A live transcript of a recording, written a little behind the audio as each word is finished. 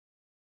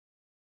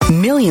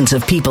Millions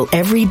of people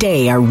every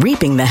day are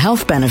reaping the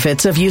health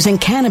benefits of using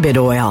cannabis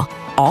oil,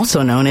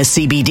 also known as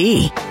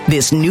CBD.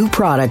 This new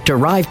product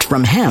derived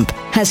from hemp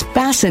has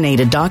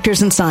fascinated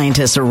doctors and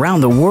scientists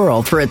around the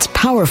world for its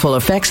powerful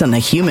effects on the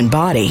human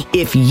body.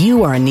 If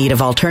you are in need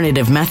of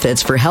alternative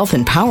methods for health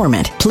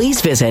empowerment, please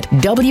visit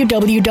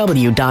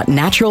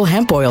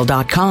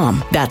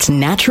www.naturalhempoil.com. That's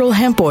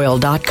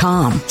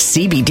naturalhempoil.com.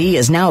 CBD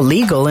is now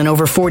legal in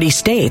over 40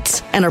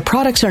 states, and our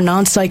products are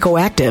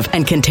non-psychoactive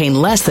and contain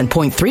less than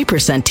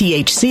 0.3%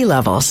 THC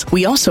levels.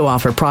 We also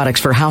offer products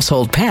for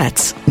household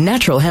pets.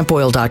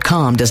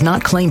 Naturalhempoil.com does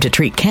not claim to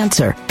treat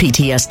cancer,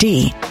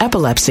 PTSD,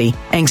 epilepsy,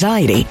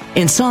 anxiety,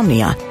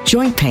 insomnia,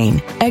 joint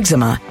pain,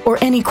 eczema, or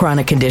any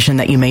chronic condition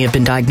that you may have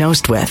been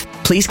diagnosed with.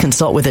 Please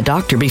consult with a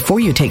doctor before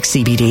you take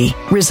CBD.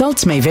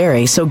 Results may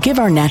vary, so give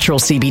our natural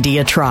CBD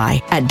a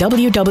try at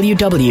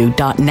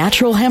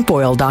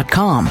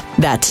www.naturalhempoil.com.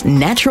 That's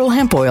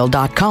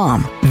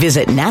naturalhempoil.com.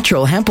 Visit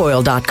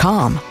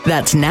naturalhempoil.com.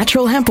 That's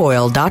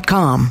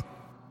naturalhempoil.com.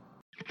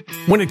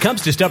 When it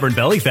comes to stubborn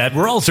belly fat,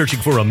 we're all searching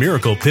for a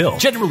miracle pill.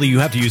 Generally, you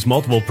have to use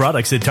multiple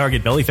products that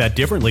target belly fat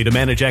differently to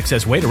manage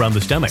excess weight around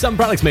the stomach. Some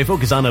products may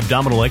focus on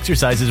abdominal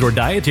exercises or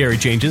dietary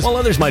changes, while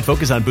others might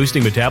focus on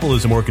boosting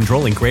metabolism or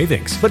controlling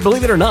cravings. But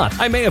believe it or not,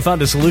 I may have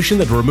found a solution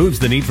that removes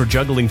the need for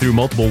juggling through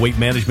multiple weight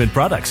management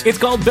products. It's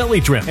called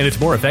Belly Trim, and it's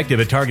more effective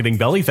at targeting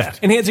belly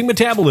fat, enhancing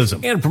metabolism,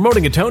 and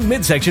promoting a toned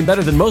midsection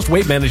better than most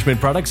weight management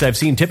products I've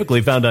seen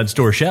typically found on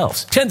store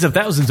shelves. Tens of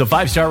thousands of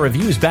 5-star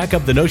reviews back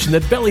up the notion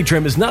that Belly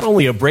Trim is not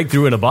only a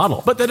breakthrough in a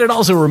bottle, but that it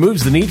also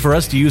removes the need for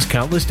us to use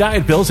countless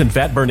diet pills and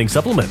fat-burning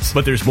supplements.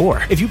 But there's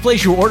more. If you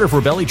place your order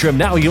for Belly Trim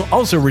now, you'll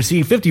also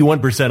receive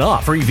 51%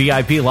 off, free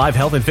VIP live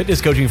health and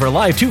fitness coaching for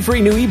life, 2 free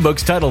new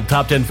ebooks titled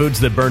Top 10 Foods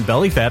That Burn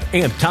Belly Fat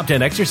and Top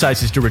 10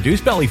 Exercises to Reduce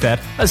Belly Fat,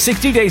 a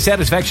 60-day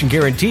satisfaction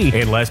guarantee,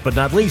 and last but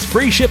not least,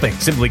 free shipping.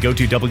 Simply go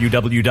to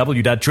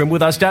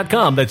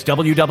www.trimwithus.com. That's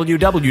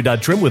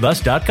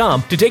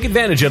www.trimwithus.com to take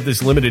advantage of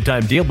this limited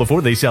time deal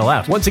before they sell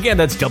out. Once again,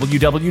 that's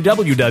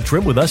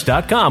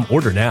www.trimwithus.com.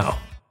 Order now.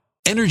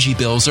 Energy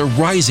bills are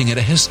rising at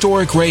a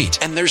historic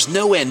rate, and there's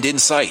no end in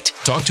sight.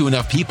 Talk to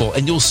enough people,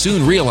 and you'll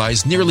soon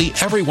realize nearly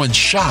everyone's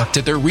shocked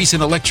at their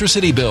recent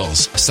electricity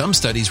bills. Some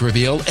studies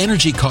reveal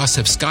energy costs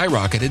have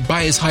skyrocketed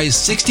by as high as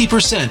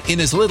 60%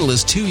 in as little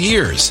as 2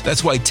 years.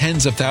 That's why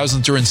tens of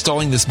thousands are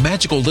installing this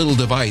magical little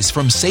device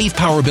from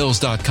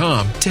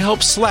SavePowerBills.com to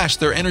help slash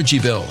their energy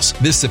bills.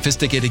 This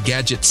sophisticated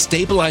gadget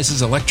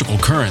stabilizes electrical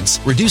currents,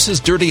 reduces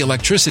dirty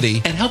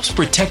electricity, and helps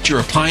protect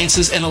your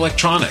appliances and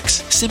electronics.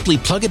 Simply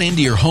plug it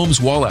into your home's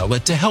wall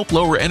outlet to help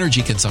lower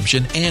energy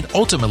consumption and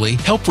ultimately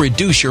help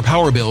reduce your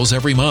power bills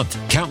every month.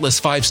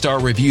 Countless 5-star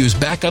reviews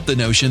back up the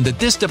notion that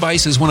this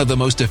device is one of the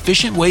most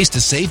efficient ways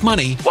to save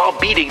money while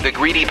beating the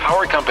greedy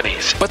power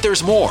companies. But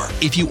there's more.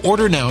 If you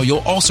order now, you'll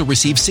also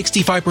receive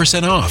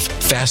 65% off,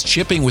 fast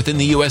shipping within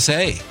the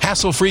USA,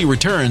 hassle-free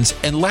returns,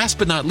 and last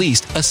but not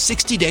least, a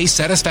 60-day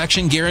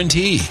satisfaction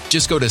guarantee.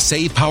 Just go to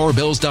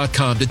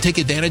SavePowerBills.com to take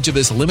advantage of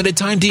this limited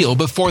time deal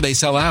before they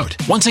sell out.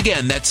 Once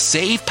again, that's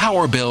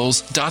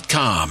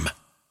SavePowerBills.com.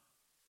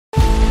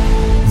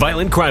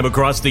 Violent crime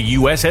across the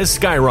U.S. has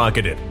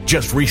skyrocketed.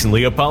 Just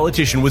recently, a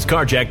politician was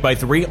carjacked by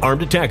 3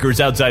 armed attackers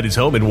outside his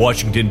home in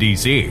Washington,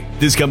 D.C.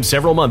 This comes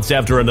several months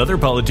after another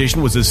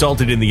politician was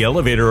assaulted in the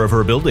elevator of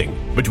her building.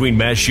 Between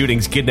mass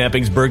shootings,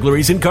 kidnappings,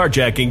 burglaries, and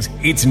carjackings,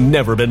 it's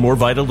never been more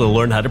vital to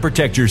learn how to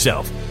protect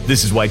yourself.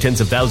 This is why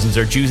tens of thousands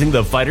are choosing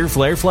the Fighter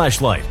Flare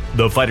flashlight.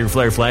 The Fighter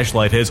Flare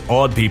flashlight has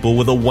awed people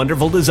with a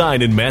wonderful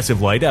design and massive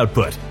light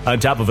output. On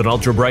top of an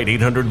ultra-bright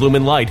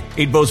 800-lumen light,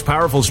 it boasts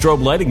powerful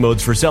strobe lighting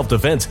modes for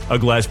self-defense, a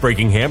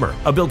glass-breaking hammer,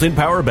 a built-in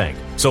power bank,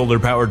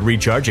 solar-powered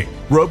recharging,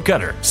 rope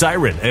cutter,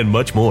 siren, and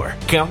much more.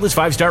 Countless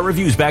 5-star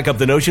reviews back up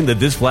the notion that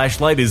this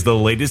flashlight is the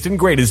latest and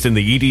greatest in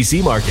the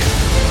EDC market.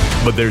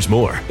 But there's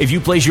more. If you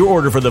place your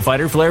order for the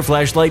Fighter Flare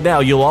flashlight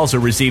now, you'll also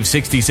receive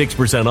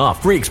 66%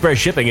 off, free express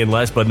shipping, and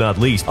last but not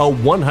least, a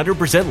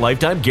 100%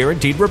 lifetime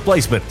guaranteed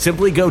replacement.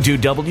 Simply go to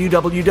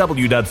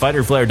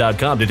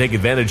www.fighterflare.com to take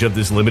advantage of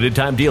this limited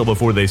time deal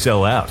before they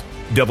sell out.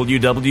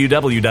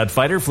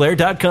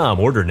 www.fighterflare.com.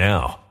 Order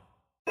now.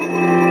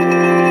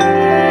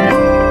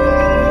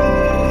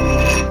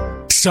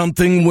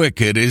 Something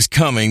wicked is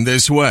coming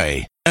this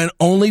way, and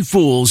only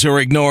fools are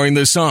ignoring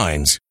the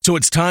signs. So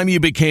it's time you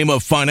became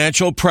a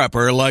financial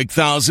prepper like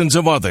thousands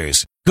of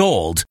others.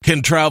 Gold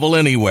can travel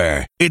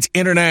anywhere. It's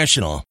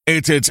international.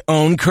 It's its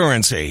own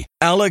currency.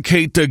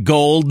 Allocate to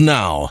gold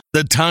now,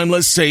 the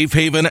timeless safe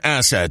haven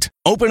asset.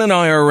 Open an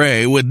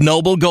IRA with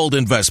Noble Gold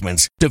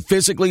Investments to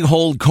physically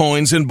hold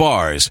coins and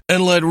bars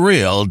and let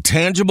real,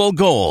 tangible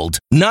gold,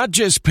 not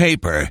just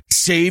paper,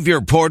 Save your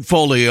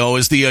portfolio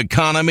as the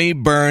economy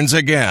burns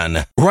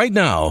again. Right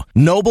now,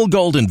 Noble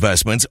Gold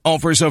Investments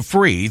offers a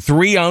free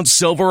 3-ounce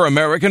silver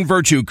American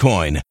Virtue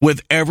coin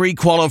with every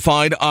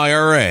qualified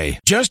IRA.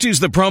 Just use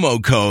the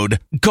promo code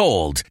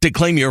GOLD to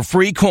claim your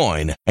free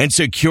coin and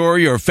secure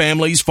your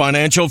family's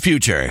financial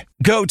future.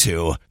 Go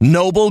to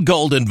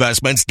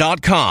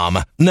noblegoldinvestments.com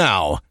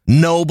now.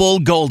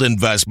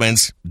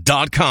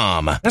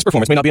 noblegoldinvestments.com. Past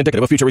performance may not be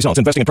indicative of future results.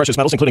 Investing in precious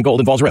metals, including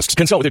gold, involves risks.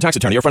 Consult with your tax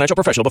attorney or financial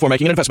professional before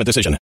making an investment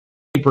decision.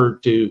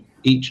 To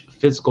each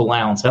physical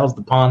ounce. How's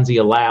the Ponzi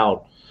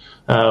allowed?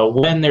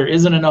 When there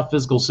isn't enough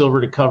physical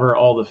silver to cover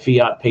all the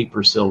fiat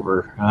paper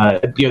silver.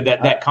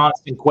 That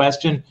constant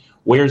question,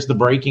 where's the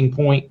breaking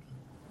point?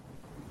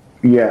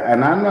 Yeah,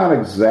 and I'm not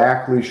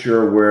exactly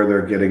sure where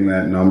they're getting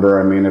that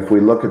number. I mean, if we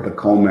look at the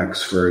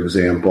COMEX, for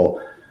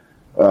example,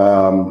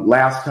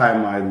 last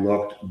time I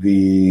looked,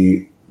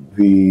 the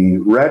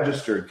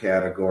registered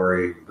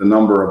category, the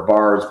number of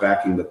bars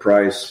backing the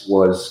price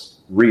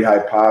was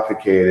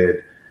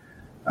rehypothecated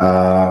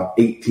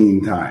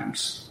 18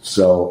 times,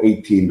 so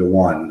 18 to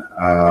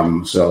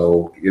 1.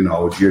 So,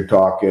 you're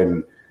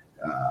talking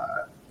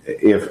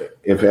if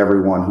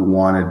everyone who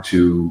wanted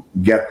to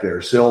get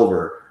their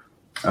silver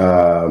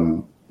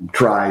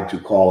tried to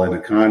call in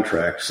a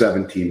contract,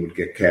 17 would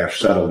get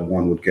cash settled,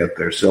 1 would get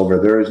their silver.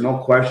 There is no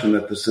question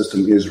that the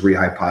system is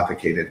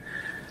rehypothecated.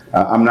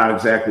 I'm not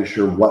exactly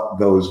sure what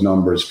those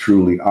numbers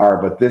truly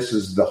are, but this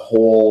is the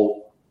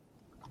whole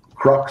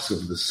crux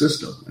of the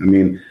system. I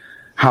mean,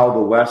 how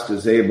the West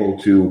is able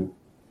to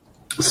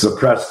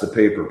suppress the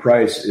paper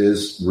price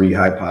is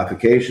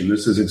rehypothecation.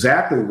 This is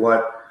exactly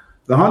what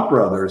the Hunt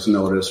brothers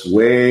noticed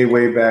way,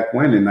 way back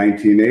when in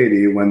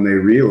 1980, when they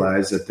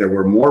realized that there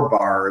were more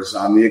bars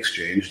on the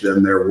exchange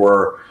than there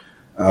were,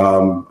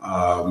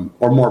 or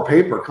more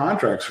paper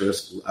contracts than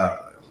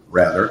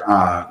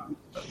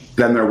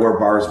there were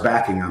bars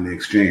backing on the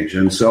exchange.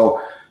 And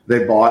so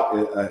they bought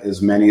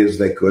as many as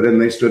they could, and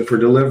they stood for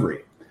delivery,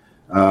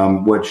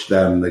 which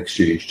then the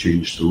exchange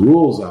changed the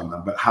rules on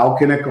them. But how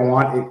can it go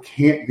on? It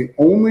can't. The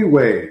only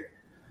way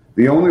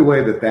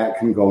that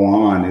can go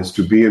on is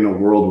to be in a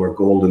world where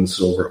gold and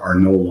silver are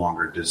no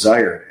longer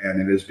desired.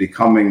 And it is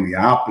becoming the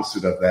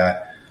opposite of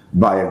that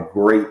by a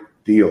great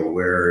deal,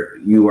 where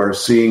you are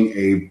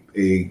seeing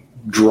a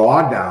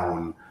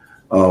drawdown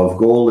of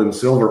gold and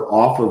silver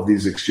off of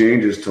these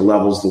exchanges to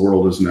levels the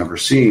world has never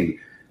seen.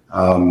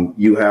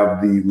 You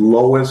have the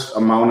lowest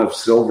amount of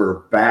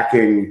silver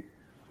backing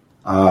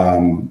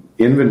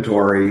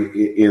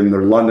inventory in the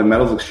London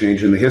Metals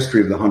Exchange in the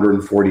history of the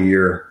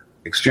 140-year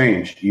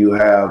exchange. You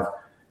have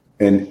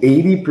an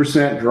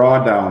 80%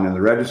 drawdown in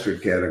the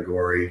registered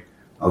category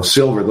of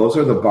silver. Those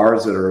are the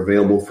bars that are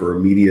available for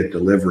immediate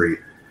delivery.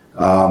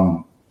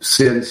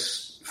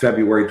 Since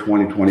February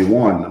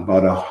 2021,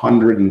 about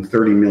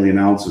 130 million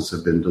ounces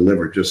have been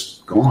delivered,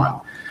 just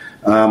gone.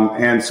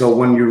 And so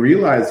when you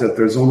realize that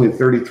there's only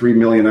 33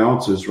 million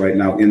ounces right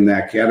now in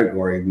that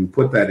category, and you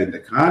put that into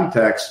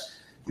context,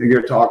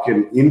 you're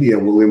talking India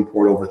will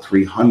import over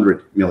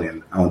 300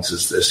 million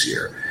ounces this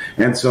year.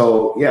 And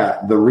so,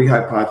 the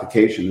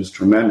rehypothecation is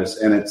tremendous.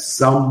 And at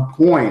some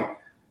point,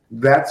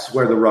 that's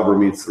where the rubber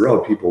meets the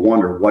road. People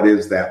wonder, what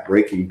is that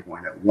breaking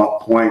point? At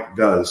what point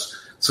does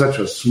such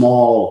a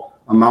small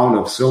amount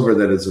of silver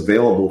that is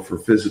available for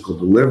physical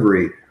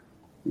delivery,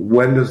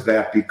 when does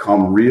that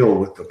become real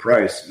with the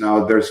price?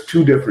 Now, there's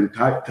two different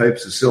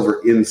types of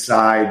silver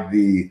inside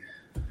the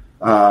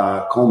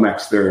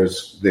COMEX.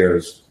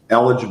 There's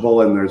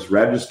eligible and there's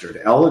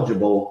registered.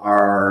 Eligible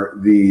are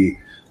the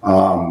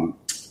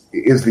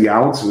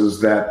ounces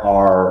that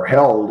are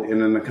held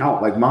in an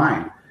account like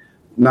mine,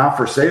 not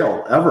for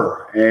sale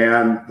ever.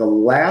 And the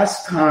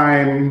last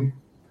time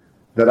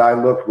that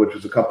I looked, which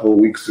was a couple of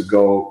weeks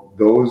ago,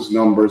 those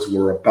numbers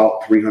were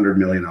about 300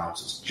 million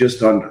ounces,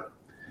 just under.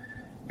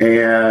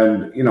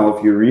 And,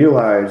 if you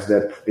realize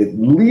that at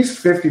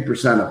least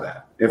 50% of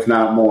that, if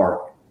not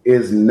more,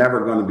 is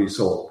never going to be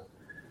sold.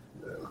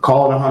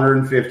 Call it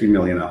 150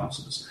 million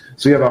ounces.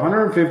 So you have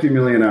 150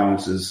 million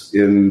ounces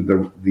in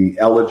the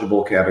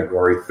eligible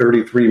category,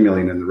 33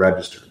 million in the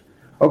registered.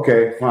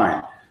 Okay,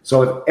 fine.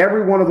 So if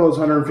every one of those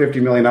 150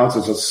 million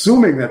ounces,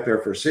 assuming that they're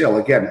for sale,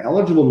 again,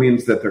 eligible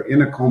means that they're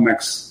in a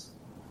COMEX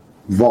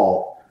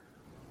vault,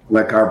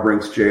 like our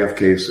Brinks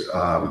JFK's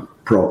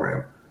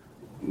program.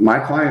 My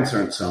clients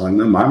aren't selling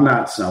them. I'm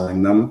not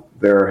selling them.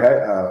 There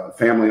are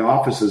family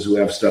offices who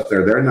have stuff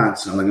there. They're not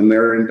selling them.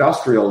 There are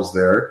industrials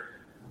there,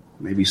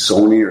 maybe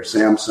Sony or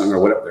Samsung or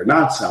whatever. They're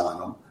not selling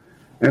them.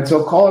 And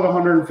so call it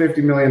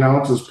 150 million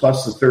ounces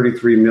plus the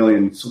 33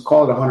 million. So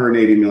call it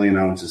 180 million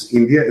ounces.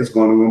 India is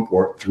going to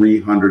import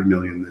 300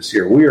 million this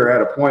year. We are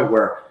at a point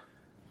where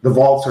the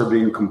vaults are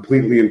being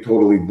completely and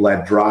totally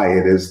bled dry.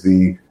 It is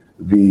the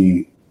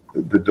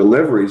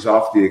deliveries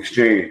off the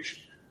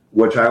exchange,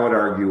 which I would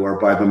argue are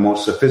by the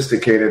most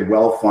sophisticated,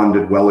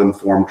 well-funded,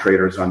 well-informed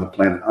traders on the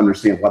planet,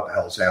 understand what the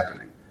hell is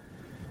happening.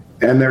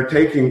 And they're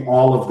taking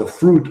all of the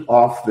fruit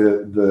off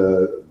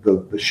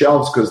the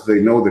shelves because they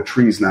know the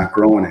tree's not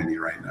growing any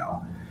right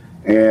now.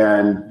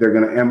 And they're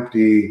going to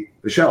empty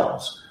the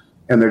shelves.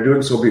 and they're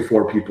doing so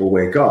before people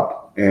wake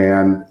up,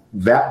 and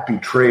that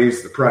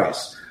betrays the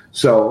price.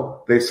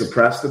 So they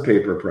suppress the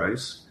paper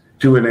price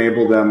to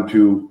enable them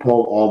to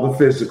pull all the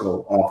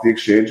physical off the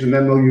exchange, and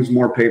then they'll use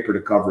more paper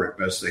to cover it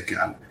best they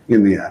can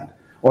in the end,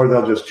 or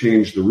they'll just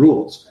change the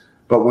rules.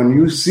 But when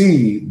you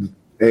see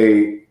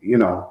a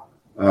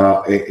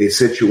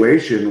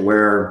situation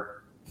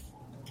where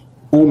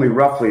only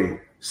roughly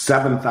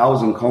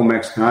 7,000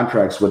 COMEX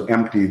contracts would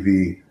empty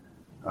the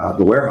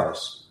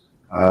warehouse,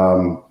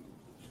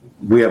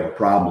 we have a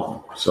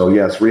problem. So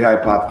yes,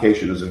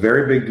 rehypothecation is a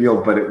very big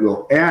deal, but it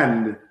will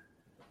end,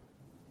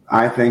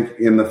 I think,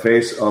 in the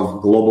face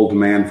of global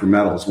demand for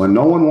metals. When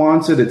no one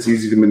wants it, it's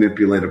easy to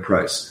manipulate a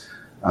price.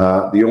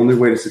 The only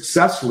way to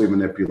successfully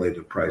manipulate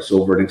the price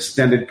over an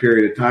extended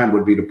period of time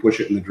would be to push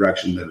it in the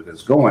direction that it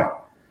is going.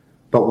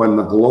 But when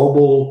the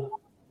global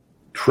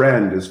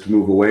trend is to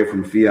move away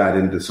from fiat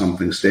into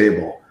something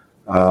stable,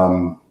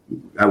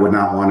 I would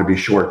not want to be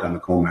short on the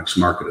COMEX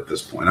market at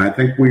this point. I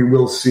think we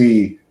will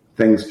see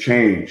things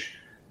change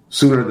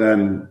sooner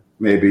than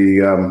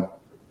maybe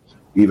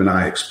even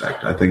I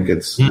expect. I think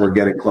we're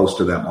getting close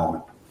to that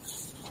moment.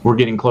 We're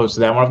getting close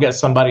to that one. I've got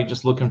somebody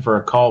just looking for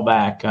a call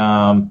back.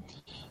 I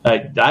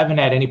haven't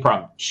had any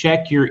problem.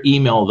 Check your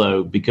email,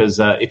 though, because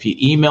if you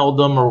emailed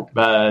them,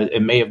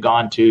 it may have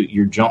gone to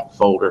your junk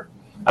folder.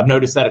 I've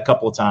noticed that a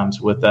couple of times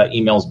with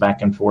emails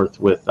back and forth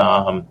with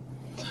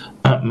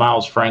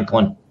Miles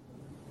Franklin.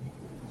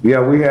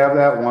 Yeah, we have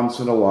that once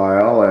in a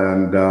while,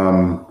 and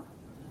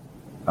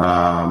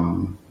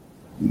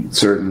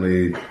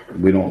certainly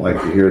we don't like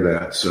to hear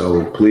that.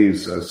 So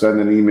please send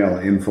an email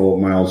to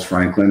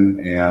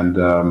info@MilesFranklin,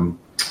 and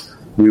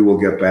we will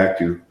get back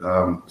to you.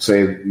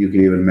 Say you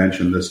can even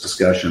mention this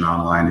discussion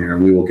online here,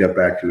 and we will get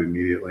back to you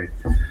immediately.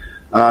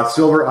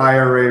 Silver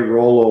IRA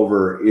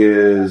rollover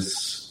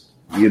is,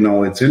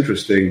 it's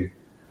interesting.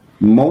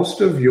 Most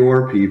of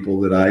your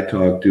people that I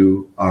talk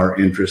to are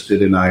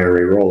interested in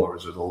IRA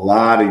rollovers. There's a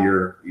lot of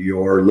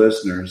your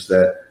listeners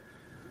that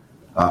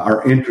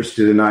are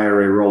interested in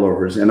IRA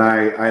rollovers, and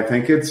I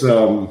think it's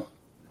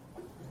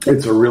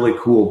a really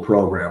cool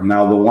program.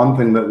 Now, the one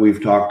thing that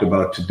we've talked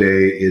about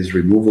today is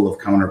removal of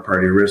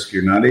counterparty risk.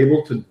 You're not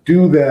able to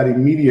do that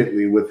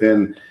immediately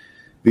within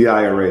the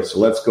IRA. So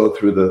let's go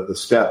through the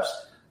steps.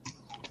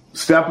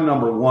 Step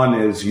number one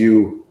is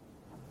you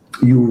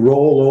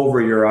roll over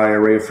your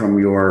IRA from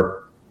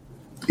your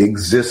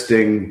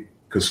existing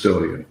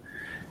custodian.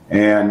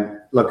 And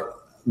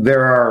look,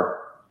 there are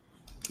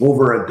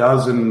over a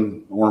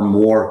dozen or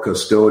more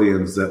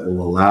custodians that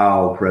will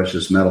allow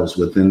precious metals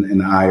within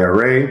an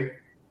IRA.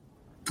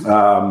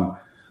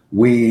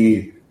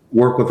 We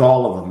work with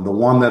all of them. The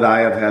one that I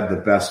have had the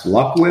best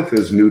luck with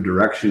is New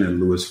Direction in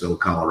Louisville,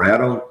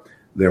 Colorado.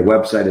 Their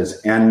website is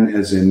N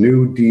as in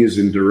new, D as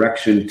in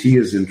direction, T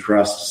as in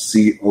trust,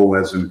 CO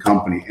as in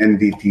company,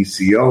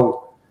 ndtco.com.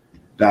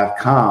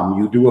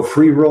 You do a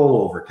free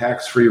rollover,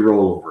 tax-free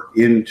rollover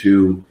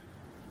into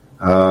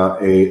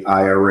a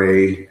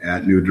IRA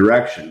at New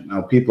Direction.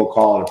 Now, people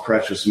call it a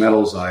precious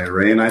metals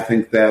IRA, and I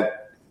think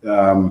that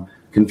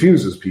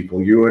confuses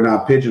people. You are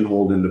not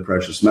pigeonholed into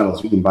precious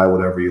metals. You can buy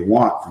whatever you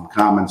want, from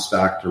common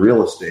stock to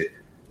real estate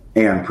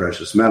and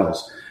precious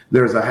metals.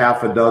 There's a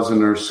half a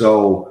dozen or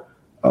so,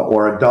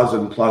 or a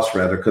dozen plus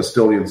rather,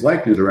 custodians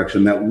like New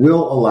Direction that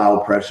will allow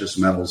precious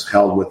metals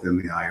held within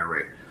the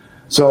IRA.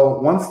 So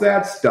once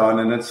that's done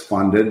and it's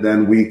funded,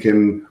 then we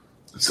can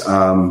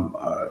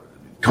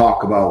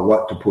talk about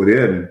what to put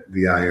in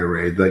the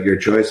IRA. That your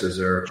choices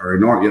are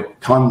enormous. You have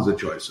tons of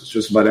choices.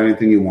 Just about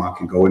anything you want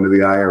can go into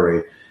the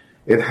IRA.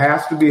 It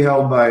has to be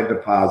held by a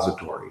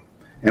depository,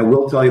 and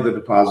we'll tell you the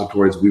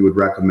depositories we would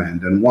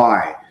recommend and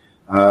why.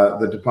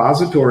 The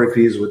depository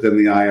fees within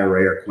the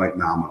IRA are quite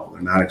nominal.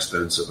 They're not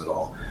expensive at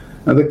all.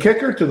 Now, the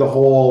kicker to the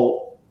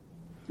whole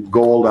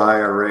gold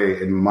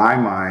IRA, in my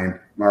mind,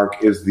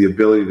 Mark, is the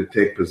ability to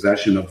take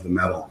possession of the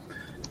metal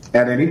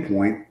at any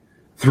point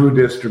through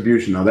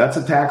distribution. Now, that's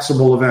a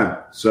taxable event.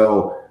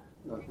 So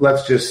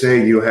let's just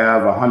say you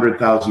have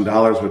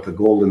 $100,000 worth of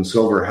gold and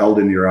silver held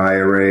in your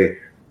IRA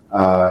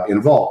in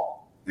a vault.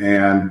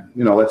 And,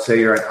 let's say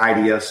you're at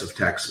IDS of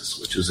Texas,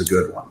 which is a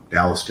good one,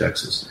 Dallas,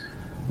 Texas.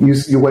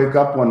 You wake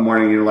up one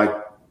morning and you're like,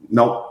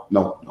 nope,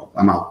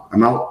 I'm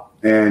out.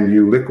 And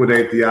you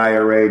liquidate the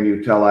IRA and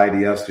you tell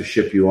IDS to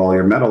ship you all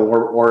your metal,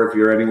 or if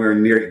you're anywhere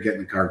near it, get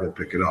in the car, go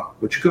pick it up,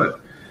 which you could.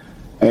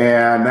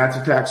 And that's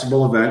a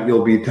taxable event.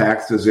 You'll be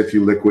taxed as if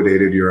you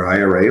liquidated your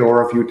IRA,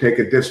 or if you take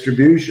a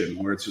distribution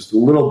where it's just a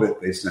little bit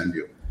they send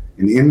you.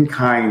 An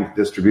in-kind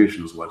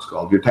distribution is what it's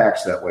called. You're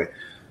taxed that way.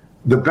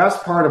 The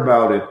best part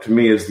about it to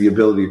me is the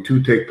ability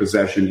to take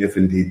possession if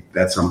indeed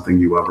that's something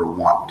you ever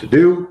want to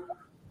do.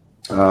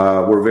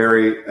 We're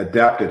very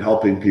adept at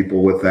helping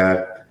people with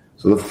that.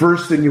 So the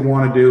first thing you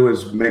want to do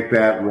is make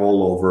that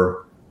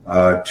rollover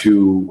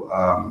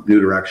to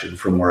New Direction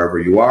from wherever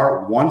you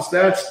are. Once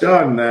that's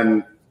done,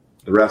 then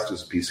the rest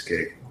is a piece of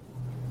cake.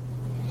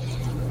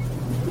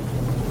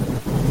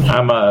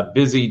 I'm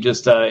busy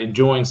just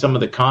enjoying some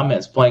of the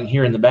comments playing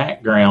here in the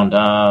background.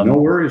 No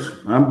worries.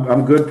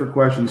 I'm good for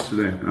questions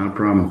today. Not a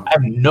problem. I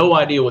have no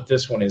idea what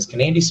this one is.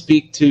 Can Andy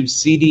speak to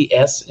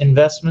CDS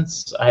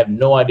investments? I have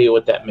no idea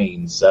what that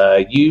means.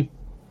 You?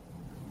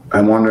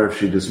 I wonder if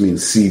she just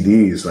means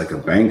CDs, like a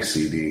bank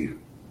CD.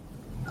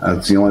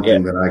 That's the only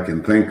thing that I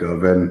can think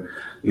of. And,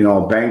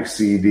 a bank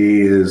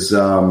CD is,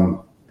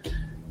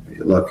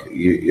 look,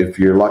 if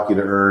you're lucky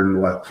to earn,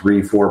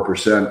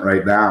 3-4%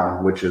 right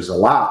now, which is a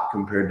lot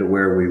compared to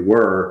where we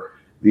were.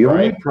 The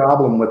only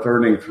problem with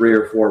earning 3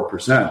 or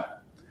 4%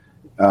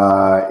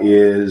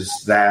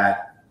 is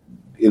that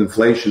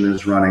inflation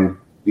is running,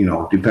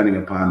 depending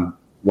upon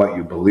what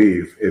you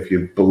believe. If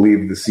you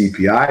believe the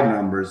CPI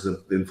numbers,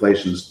 the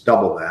inflation's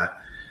double that.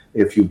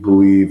 If you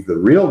believe the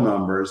real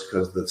numbers,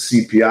 because the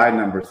CPI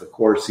numbers, the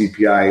core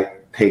CPI,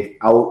 take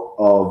out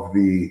of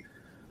the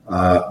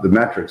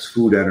metrics,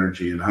 food,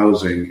 energy, and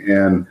housing.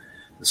 And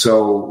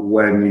so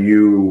when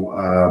you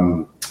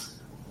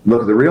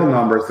look at the real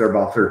numbers, they're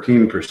about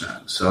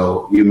 13%.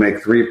 So you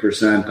make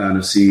 3% on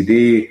a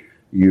CD,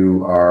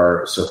 you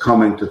are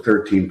succumbing to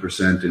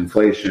 13%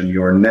 inflation.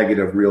 Your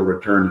negative real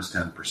return is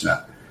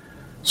 10%.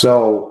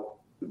 So,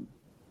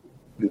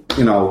 do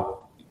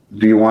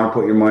you want to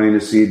put your money in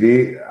a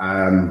CD?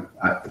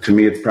 To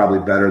me, it's probably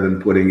better than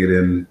putting it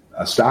in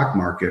a stock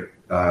market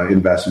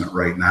investment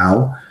right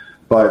now.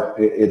 But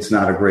it's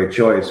not a great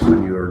choice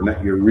when your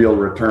real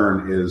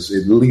return is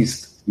at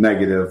least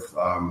negative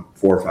 4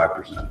 or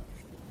 5%.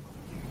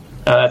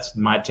 That's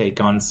my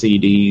take on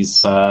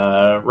CDs.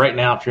 Right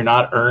now, if you're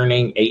not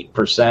earning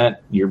 8%,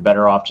 you're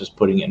better off just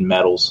putting it in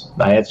metals.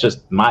 It's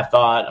just my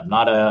thought. I'm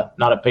not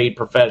a paid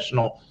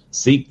professional.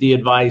 Seek the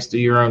advice, do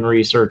your own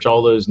research,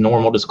 all those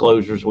normal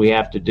disclosures we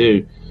have to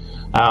do.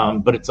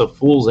 But it's a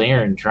fool's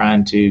errand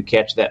trying to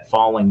catch that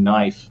falling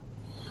knife.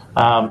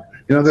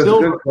 There's a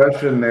good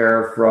question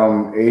there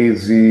from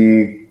AZ.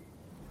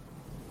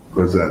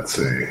 What does that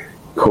say?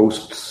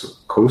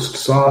 Coast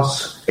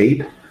Sauce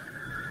 8.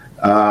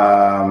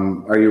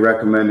 Are you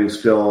recommending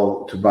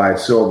still to buy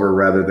silver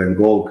rather than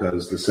gold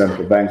because the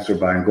central banks are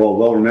buying gold?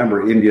 Well,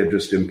 remember, India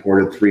just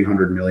imported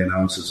 300 million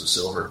ounces of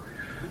silver.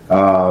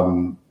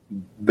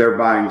 They're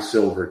buying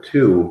silver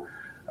too.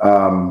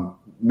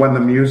 When the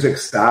music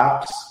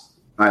stops,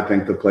 I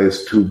think the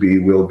place to be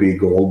will be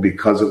gold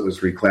because it was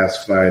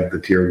reclassified the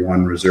Tier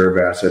 1 reserve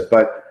asset.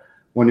 But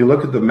when you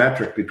look at the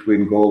metric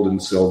between gold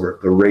and silver,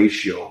 the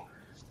ratio,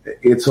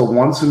 it's a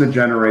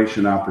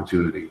once-in-a-generation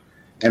opportunity.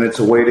 And it's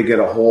a way to get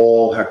a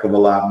whole heck of a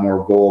lot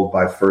more gold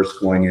by first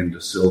going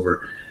into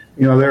silver.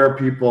 There are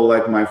people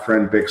like my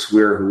friend Bick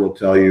Swear who will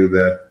tell you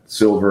that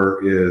silver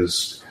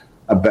is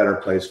a better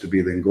place to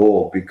be than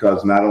gold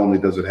because not only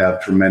does it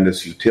have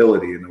tremendous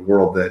utility in a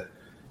world that,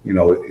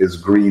 is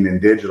green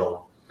and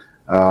digital,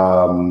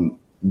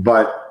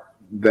 but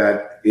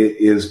that it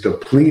is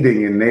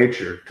depleting in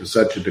nature to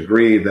such a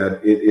degree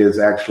that it is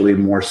actually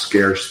more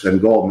scarce than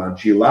gold. Now,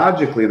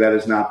 geologically, that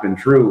has not been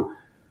true,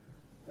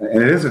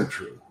 and it isn't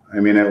true. I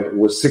mean, it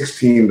was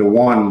 16 to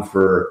 1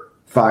 for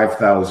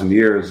 5,000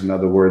 years. In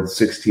other words,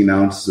 16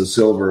 ounces of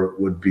silver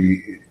would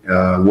be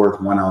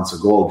worth 1 ounce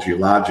of gold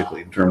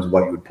geologically in terms of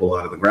what you would pull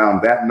out of the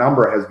ground. That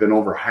number has been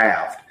over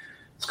halved.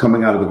 It's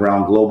coming out of the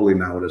ground globally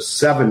now at a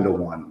 7 to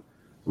 1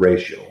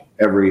 ratio.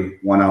 Every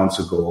 1 ounce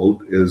of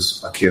gold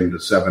is akin to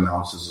 7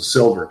 ounces of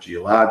silver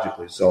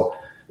geologically. So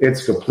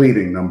it's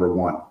depleting, number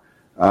one.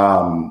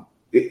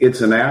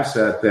 It's an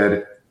asset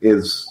that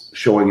is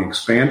showing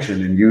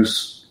expansion in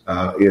use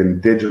in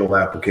digital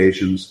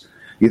applications.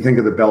 You think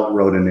of the Belt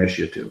Road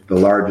Initiative, the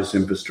largest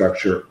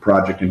infrastructure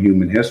project in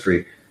human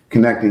history,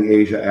 connecting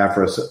Asia,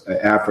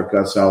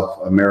 Africa, South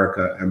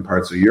America, and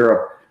parts of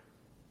Europe.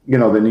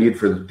 The need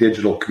for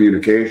digital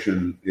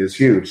communication is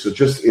huge. So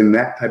just in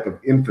that type of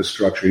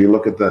infrastructure, you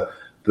look at the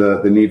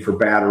need for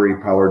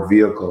battery-powered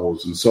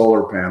vehicles and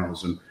solar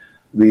panels, and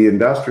the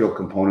industrial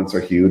components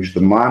are huge.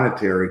 The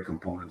monetary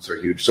components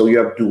are huge. So you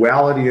have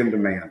duality in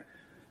demand.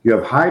 You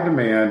have high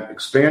demand,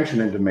 expansion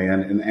in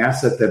demand, an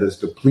asset that is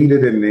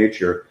depleted in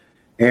nature,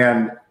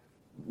 and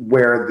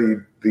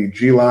where the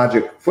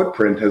geologic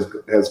footprint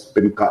has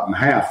been cut in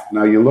half.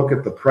 Now you look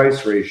at the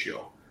price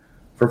ratio.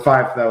 For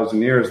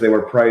 5,000 years, they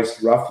were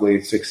priced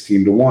roughly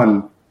 16 to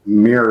 1,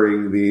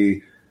 mirroring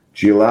the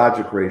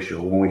geologic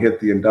ratio. When we hit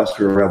the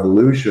Industrial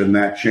Revolution,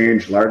 that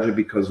changed largely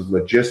because of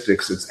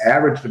logistics. It's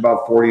averaged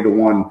about 40 to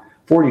 1,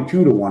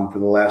 42 to 1 for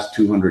the last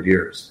 200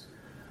 years.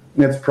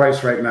 And it's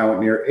priced right now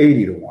at near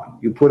 80 to 1.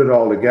 You put it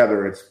all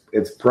together,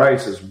 its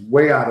price is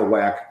way out of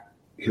whack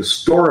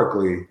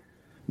historically,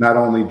 not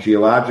only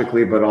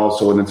geologically, but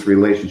also in its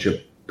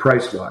relationship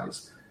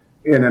price-wise,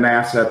 in an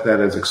asset that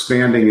is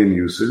expanding in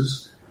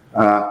uses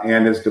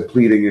and is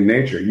depleting in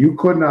nature. You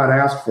could not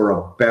ask for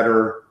a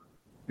better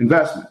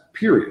investment,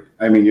 period.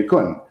 I mean, you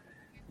couldn't.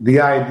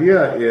 The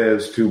idea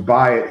is to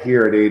buy it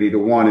here at 80 to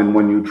 1, and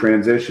when you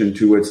transition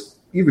to its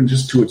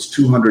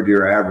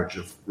 200-year average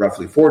of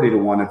roughly 40 to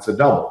 1, it's a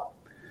double.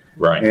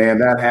 Right. And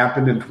that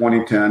happened in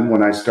 2010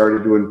 when I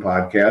started doing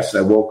podcasts.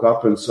 I woke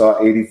up and saw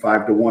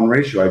 85 to 1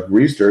 ratio. I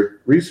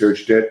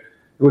researched it.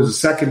 It It was the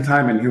second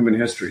time in human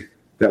history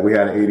that we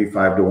had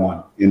 85 to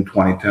 1 in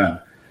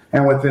 2010.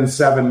 And within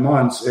 7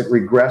 months, it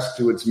regressed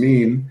to its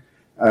mean.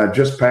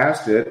 Just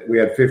past it, we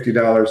had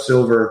 $50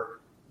 silver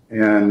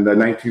and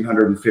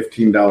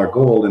 $1,915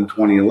 gold in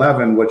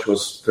 2011, which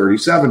was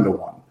 37 to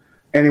 1.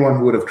 Anyone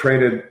who would have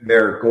traded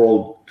their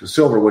gold to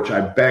silver, which I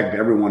begged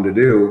everyone to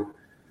do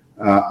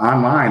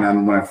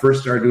online, when I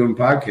first started doing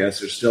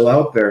podcasts, they're still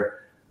out there,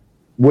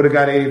 would have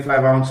got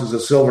 85 ounces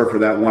of silver for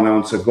that 1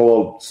 ounce of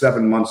gold.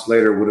 7 months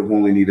later, would have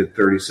only needed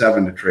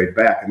 37 to trade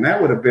back. And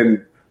that would have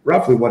been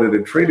roughly what it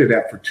had traded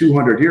at for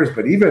 200 years.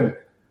 But even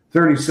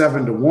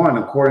 37 to 1,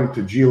 according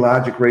to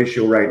geologic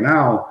ratio right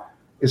now,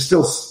 is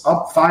still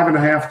up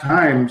 5.5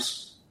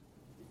 times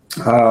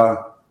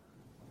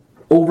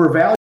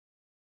overvalued.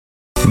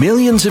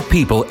 Millions of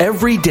people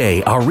every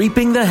day are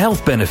reaping the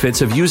health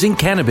benefits of using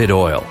cannabis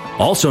oil,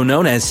 also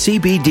known as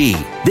CBD.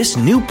 This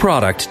new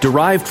product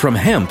derived from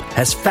hemp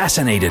has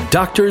fascinated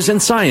doctors and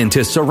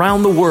scientists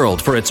around the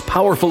world for its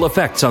powerful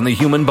effects on the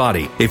human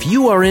body. If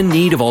you are in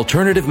need of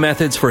alternative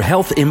methods for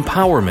health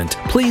empowerment,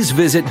 please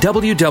visit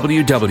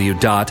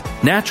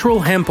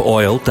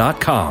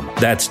www.naturalhempoil.com.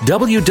 That's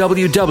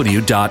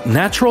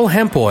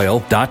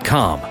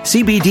www.naturalhempoil.com.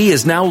 CBD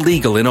is now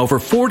legal in over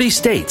 40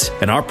 states,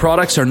 and our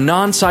products are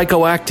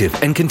non-psychoactive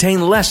and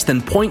contain less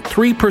than 0.3%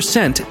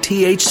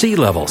 THC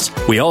levels.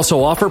 We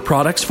also offer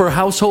products for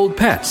household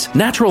pets.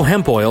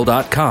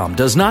 NaturalHempOil.com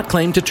does not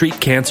claim to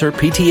treat cancer,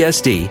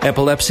 PTSD,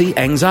 epilepsy,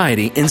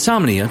 anxiety,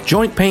 insomnia,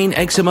 joint pain,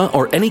 eczema,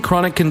 or any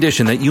chronic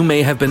condition that you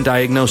may have been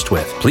diagnosed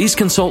with. Please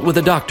consult with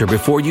a doctor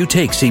before you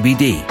take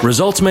CBD.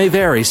 Results may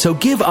vary, so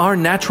give our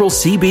natural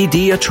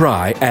CBD a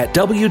try at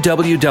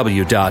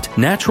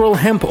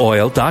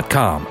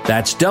www.naturalhempoil.com.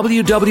 That's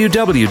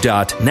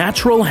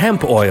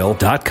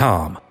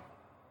www.naturalhempoil.com.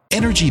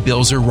 Energy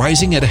bills are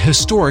rising at a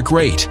historic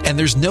rate, and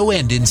there's no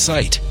end in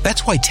sight.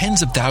 That's why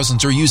tens of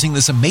thousands are using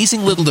this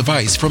amazing little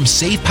device from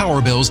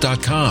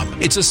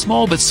SavePowerBills.com. It's a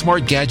small but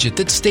smart gadget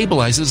that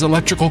stabilizes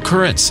electrical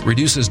currents,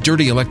 reduces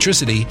dirty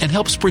electricity, and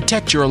helps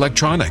protect your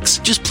electronics.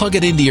 Just plug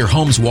it into your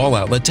home's wall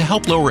outlet to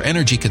help lower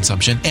energy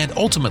consumption and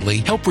ultimately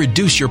help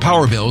reduce your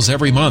power bills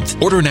every month.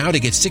 Order now to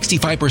get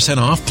 65%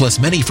 off plus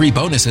many free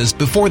bonuses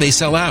before they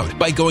sell out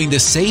by going to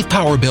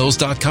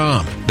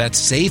SavePowerBills.com.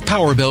 That's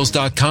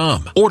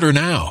SavePowerBills.com. Order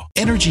now.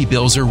 Energy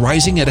bills are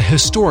rising at a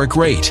historic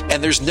rate,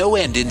 and there's no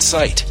end in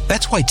sight.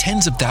 That's why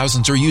tens of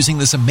thousands are using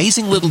this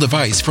amazing little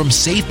device from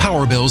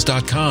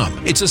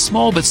SavePowerBills.com. It's a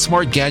small but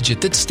smart gadget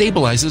that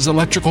stabilizes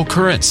electrical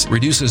currents,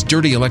 reduces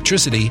dirty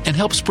electricity, and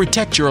helps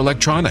protect your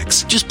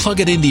electronics. Just plug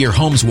it into your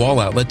home's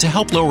wall outlet to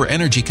help lower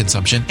energy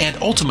consumption and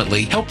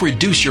ultimately help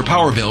reduce your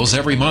power bills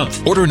every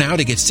month. Order now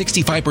to get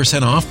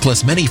 65% off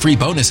plus many free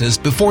bonuses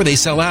before they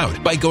sell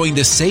out by going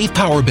to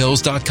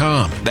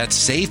SavePowerBills.com.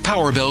 That's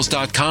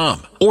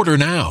SavePowerBills.com. Order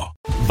now.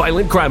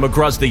 Violent crime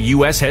across the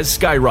U.S. has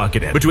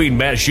skyrocketed. Between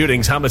mass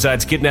shootings,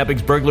 homicides,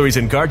 kidnappings, burglaries,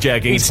 and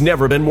carjackings, it's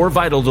never been more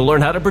vital to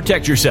learn how to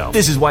protect yourself.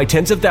 This is why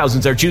tens of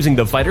thousands are choosing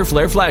the Fighter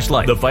Flare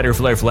flashlight. The Fighter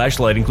Flare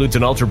flashlight includes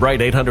an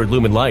ultra-bright 800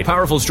 lumen light,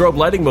 powerful strobe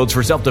lighting modes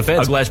for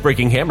self-defense, a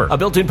glass-breaking hammer, a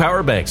built-in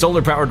power bank,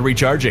 solar-powered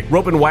recharging,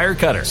 rope and wire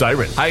cutter,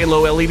 siren, high and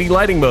low LED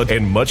lighting mode,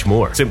 and much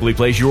more. Simply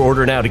place your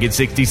order now to get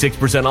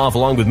 66% off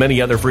along with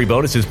many other free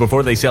bonuses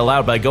before they sell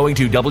out by going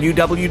to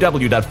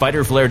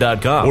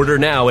www.fighterflare.com. Order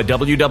now at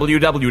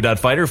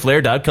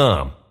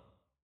www.fighterflare.com.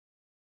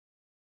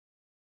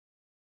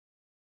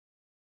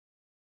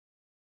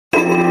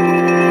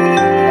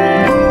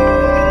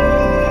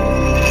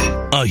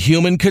 A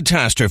human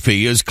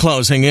catastrophe is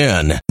closing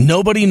in.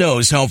 Nobody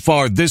knows how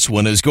far this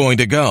one is going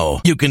to go.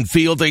 You can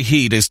feel the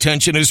heat as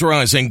tension is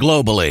rising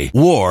globally.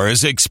 War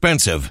is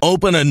expensive.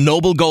 Open a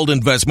Noble Gold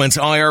Investments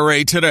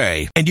IRA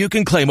today, and you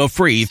can claim a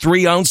free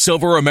 3-ounce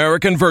silver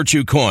American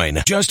Virtue coin.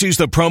 Just use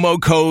the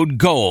promo code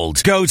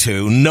GOLD. Go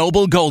to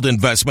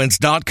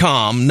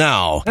noblegoldinvestments.com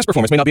now. Past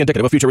performance may not be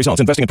indicative of future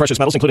results. Investing in precious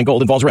metals, including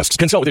gold, involves risks.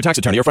 Consult with your tax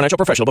attorney or financial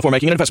professional before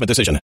making an investment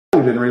decision.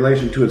 In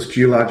relation to its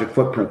geologic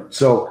footprint.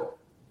 So,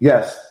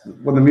 yes,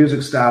 when the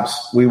music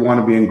stops, we want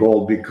to be in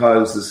gold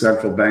because the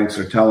central banks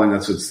are telling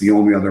us it's the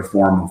only other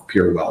form of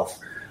pure wealth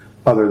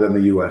other than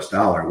the U.S.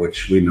 dollar,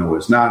 which we know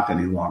is not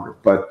any longer.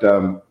 But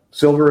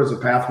silver is a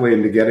pathway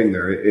into getting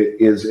there.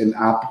 It is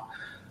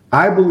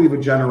I believe, a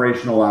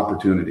generational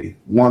opportunity,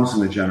 once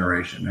in a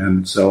generation.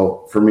 And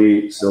so for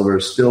me, silver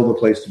is still the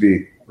place to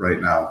be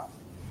right now.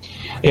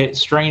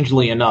 It's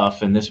strangely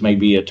enough, and this may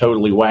be a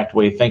totally whacked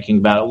way of thinking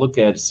about it, look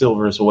at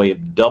silver as a way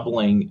of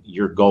doubling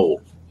your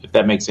gold, if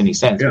that makes any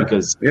sense,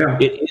 because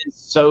it is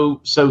so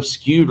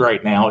skewed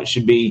right now. It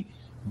should be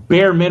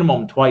bare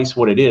minimum twice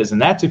what it is,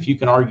 and that's if you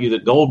can argue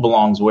that gold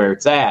belongs where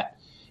it's at.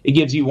 It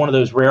gives you one of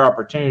those rare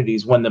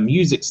opportunities. When the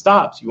music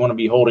stops, you want to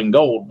be holding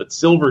gold, but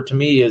silver to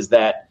me is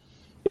that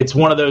it's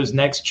one of those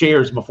next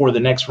chairs before the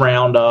next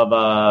round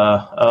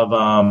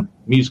of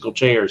musical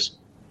chairs.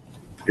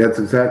 That's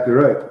exactly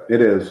right.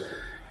 It is.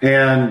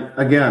 And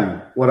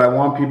again, what I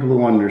want people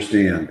to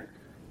understand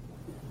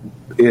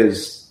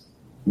is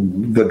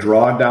the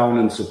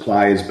drawdown in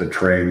supply is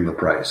betraying the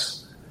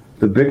price.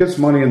 The biggest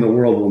money in the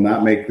world will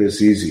not make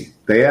this easy.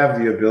 They have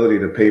the ability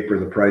to paper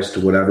the price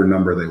to whatever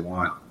number they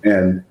want.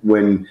 And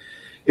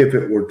if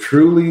it were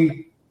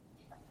truly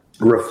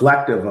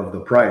reflective of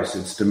the price,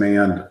 its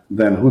demand,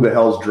 then who the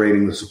hell's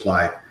draining the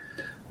supply?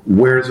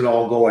 Where's it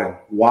all going?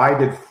 Why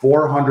did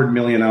 400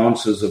 million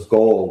ounces of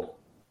gold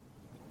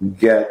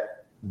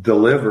get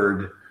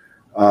delivered,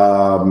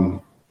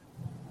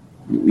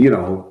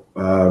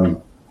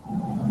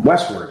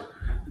 westward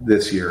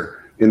this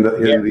year in the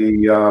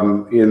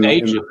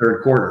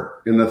third quarter?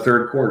 In the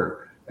third quarter,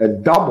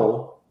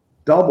 double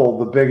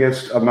the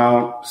biggest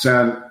amount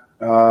sent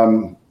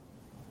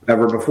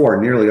ever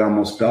before, nearly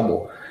almost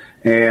double.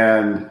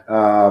 And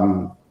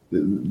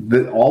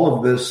all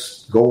of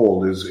this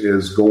gold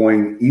is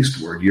going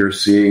eastward. You're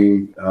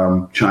seeing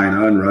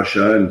China and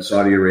Russia and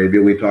Saudi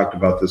Arabia. We talked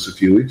about this a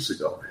few weeks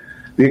ago.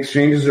 The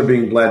exchanges are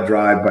being bled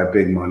dry by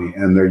big money,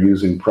 and they're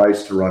using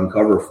price to run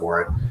cover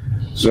for it.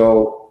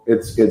 So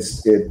it's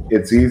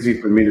easy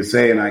for me to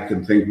say, and I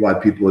can think why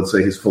people would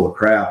say he's full of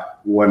crap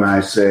when I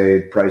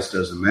say price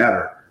doesn't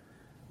matter.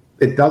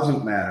 It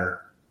doesn't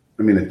matter.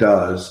 I mean, it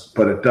does,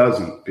 but it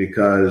doesn't,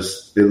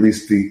 because at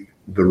least the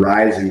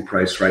rising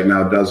price right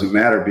now doesn't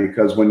matter,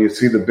 because when you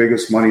see the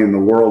biggest money in the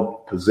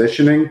world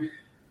positioning,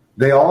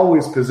 they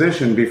always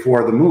position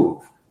before the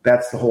move.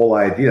 That's the whole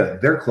idea.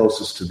 They're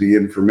closest to the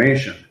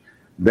information.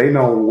 They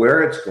know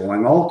where it's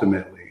going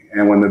ultimately.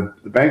 And when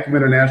the Bank of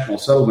International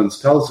Settlements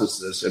tells us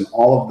this, and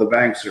all of the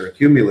banks are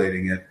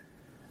accumulating it,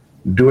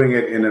 doing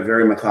it in a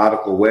very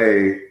methodical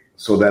way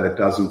so that it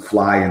doesn't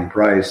fly in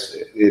price,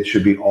 it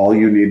should be all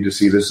you need to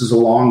see. This is a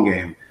long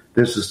game.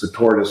 This is the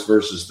tortoise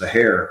versus the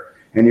hare.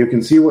 And you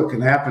can see what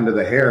can happen to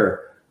the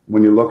hare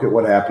when you look at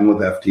what happened with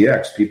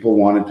FTX. People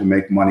wanted to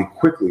make money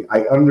quickly.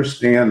 I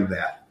understand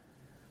that.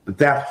 But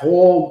that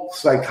whole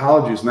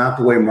psychology is not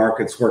the way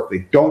markets work.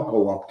 They don't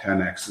go up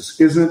 10x.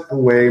 This isn't the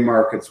way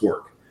markets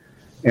work.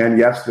 And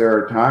yes, there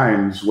are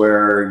times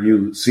where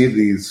you see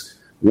these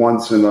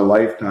once in a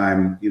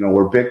lifetime,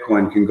 where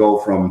Bitcoin can go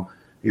from,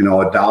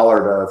 $1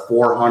 to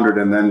 400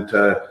 and then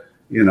to,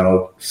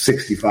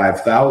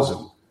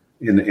 65,000.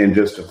 In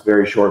just a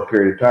very short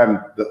period of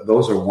time.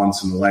 Those are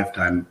once in a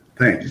lifetime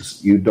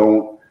things.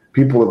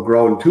 People have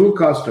grown too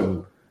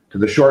accustomed to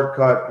the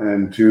shortcut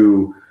and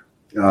to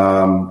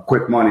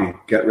quick money,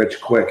 get rich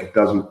quick. It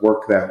doesn't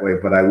work that way.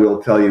 But I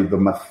will tell you, the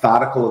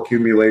methodical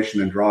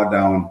accumulation and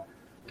drawdown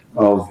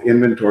of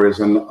inventories,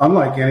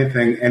 unlike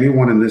anything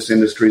anyone in this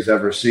industry has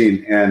ever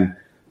seen. And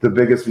the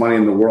biggest money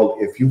in the world,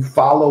 if you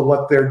follow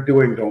what they're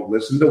doing, don't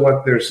listen to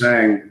what they're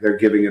saying, they're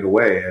giving it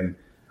away. And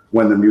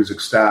when the music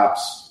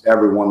stops,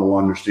 everyone will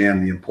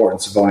understand the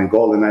importance of owning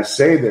gold. And I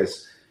say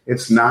this,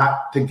 it's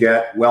not to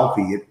get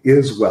wealthy. It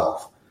is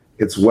wealth.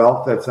 It's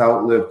wealth that's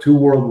outlived 2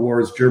 world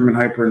wars, German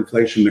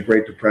hyperinflation, the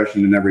Great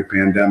Depression, and every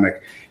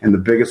pandemic. And the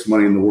biggest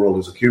money in the world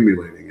is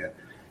accumulating it.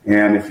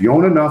 And if you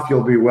own enough,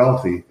 you'll be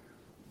wealthy.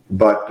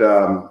 But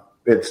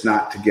it's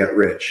not to get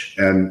rich.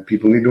 And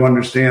people need to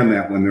understand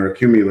that when they're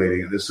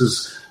accumulating it. This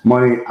is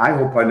money I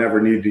hope I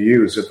never need to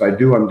use. If I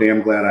do, I'm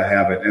damn glad I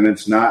have it. And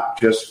it's not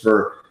just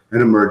for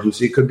an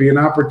emergency. It could be an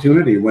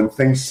opportunity when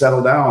things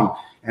settle down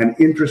and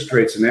interest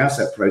rates and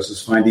asset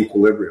prices find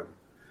equilibrium,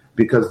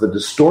 because the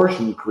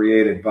distortion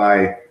created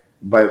by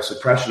the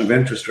suppression of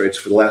interest rates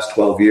for the last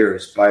 12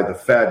 years, by the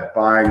Fed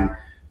buying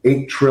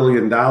 $8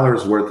 trillion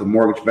worth of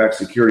mortgage-backed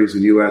securities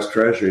in U.S.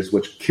 Treasuries,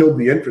 which killed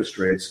the interest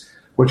rates,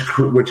 which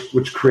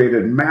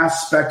created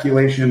mass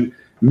speculation,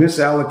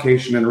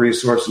 misallocation in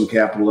resource and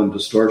capital, and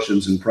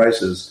distortions in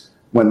prices.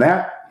 When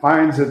that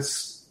finds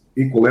its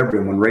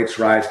equilibrium, when rates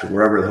rise to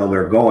wherever the hell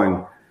they're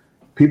going,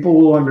 people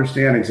will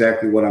understand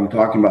exactly what I'm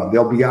talking about.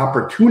 There'll be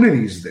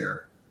opportunities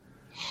there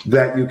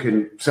that you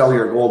can sell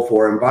your gold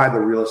for and buy the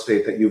real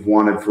estate that you've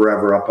wanted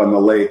forever up on the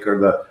lake, or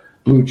the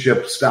blue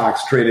chip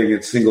stocks trading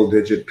at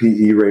single-digit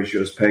PE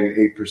ratios, paying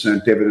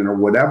 8% dividend, or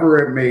whatever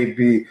it may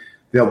be.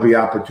 There'll be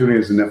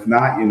opportunities. And if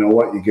not, you know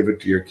what? You give it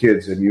to your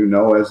kids. And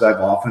as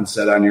I've often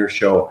said on your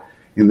show,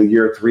 in the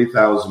year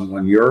 3000,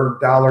 when your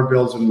dollar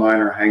bills and mine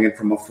are hanging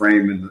from a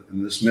frame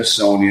in the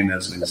Smithsonian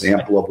as an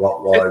example of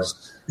what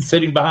was,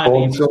 sitting behind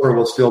gold and silver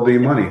will still be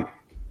money.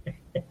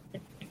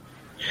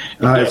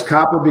 Is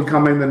copper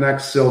becoming the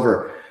next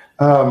silver?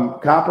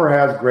 Copper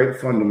has great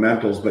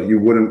fundamentals, but you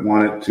wouldn't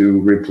want it to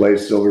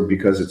replace silver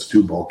because it's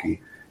too bulky.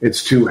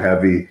 It's too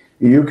heavy.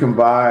 You can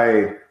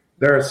buy,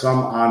 there are some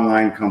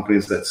online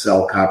companies that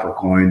sell copper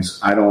coins.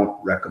 I don't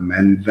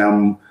recommend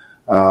them.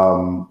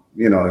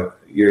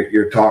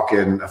 You're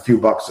talking a few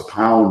bucks a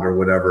pound or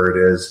whatever it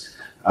is.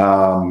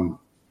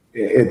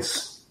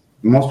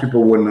 Most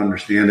people wouldn't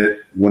understand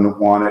it, wouldn't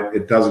want it.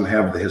 It doesn't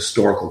have the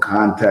historical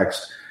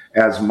context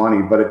as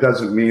money, but it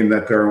doesn't mean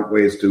that there aren't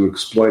ways to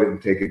exploit it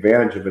and take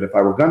advantage of it. If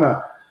I were going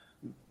to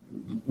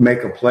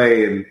make a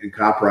play in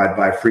copper, I'd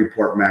buy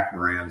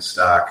Freeport-McMoran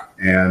stock,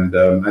 and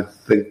I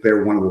think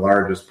they're one of the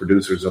largest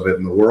producers of it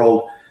in the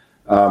world.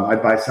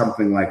 I'd buy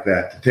something like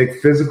that. To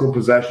take physical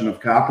possession of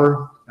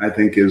copper, I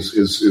think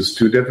is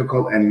too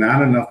difficult, and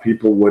not enough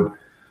people would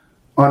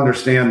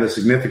understand the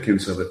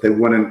significance of it. They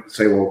wouldn't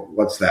say, well,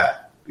 what's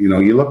that?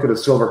 You look at a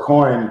silver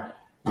coin,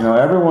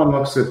 everyone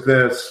looks at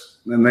this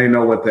and they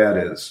know what that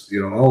is.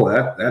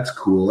 That's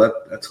cool.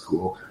 That's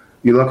cool.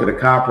 You look at a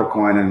copper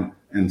coin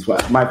and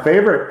my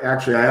favorite,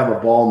 actually, I have a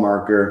ball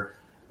marker.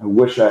 I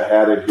wish I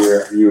had it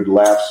here. You would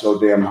laugh so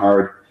damn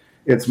hard.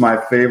 It's my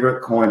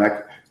favorite coin.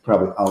 It's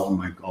probably out in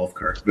my golf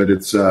cart, but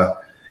it's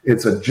a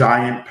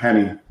giant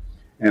penny,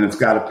 and it's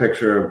got a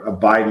picture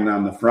of Biden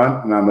on the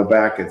front, and on the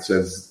back it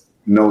says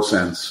 "no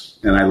sense,"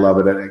 and I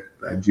love it.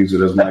 I use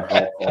it as my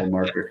golf ball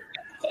marker.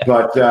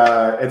 But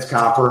it's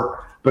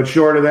copper. But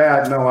short of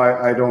that, no,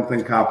 I don't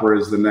think copper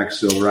is the next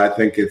silver. I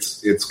think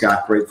it's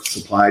got great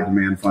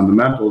supply-demand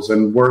fundamentals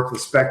and worth the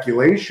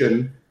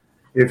speculation.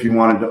 If you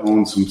wanted to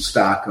own some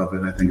stock of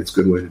it, I think it's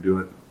a good way to do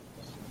it.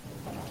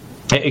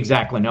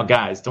 Exactly. Now,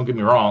 guys, don't get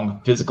me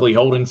wrong. Physically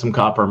holding some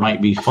copper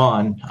might be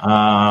fun,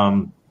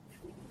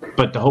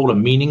 but to hold a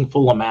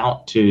meaningful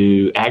amount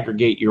to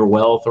aggregate your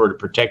wealth or to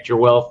protect your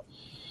wealth,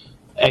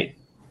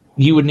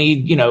 you would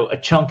need, a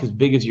chunk as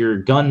big as your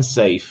gun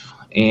safe.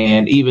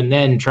 And even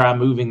then, try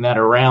moving that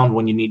around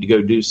when you need to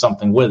go do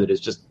something with it.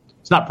 It's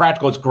not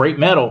practical. It's great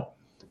metal,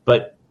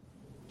 but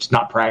it's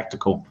not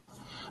practical.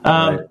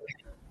 Right.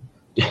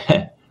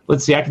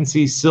 Let's see. I can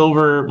see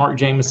silver, Mark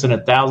Jameson,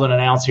 $1,000 an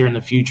ounce here in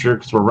the future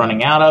because we're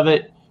running out of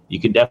it.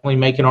 You could definitely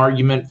make an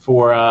argument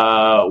for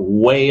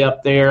way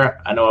up there.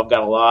 I know I've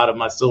got a lot of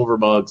my silver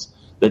bugs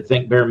that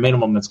think bare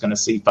minimum it's going to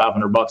see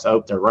 $500. I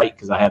hope they're right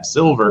because I have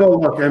silver. Well,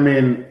 look, I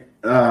mean,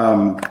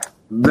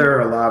 there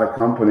are a lot of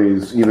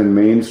companies, even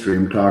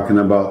mainstream, talking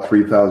about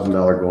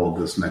 $3,000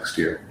 gold this next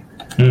year.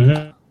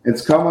 Mm-hmm.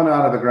 It's coming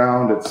out of the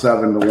ground at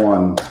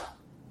 7-1.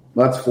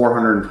 That's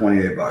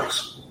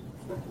 $428.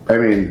 I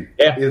mean,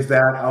 Is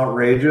that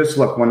outrageous?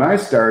 Look, when I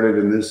started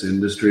in this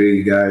industry,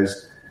 you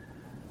guys,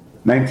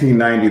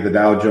 1990, the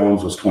Dow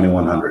Jones was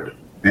 2,100,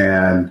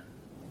 and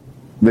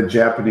the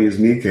Japanese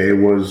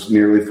Nikkei was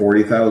nearly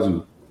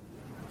 40,000.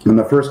 And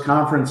the first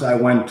conference I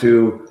went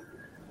to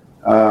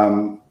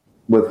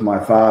with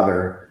my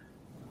father,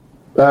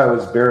 I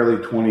was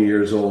barely 20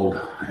 years old,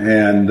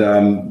 and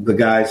the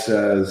guy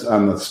says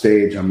on the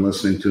stage, I'm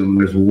listening to him,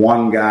 there's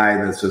one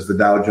guy that says the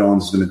Dow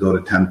Jones is going to go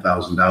to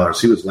 $10,000.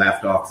 He was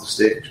laughed off the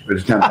stage.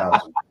 There's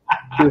 10,000.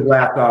 He was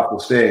laughed off the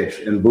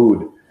stage and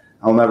booed.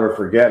 I'll never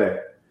forget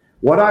it.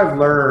 What I've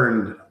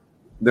learned,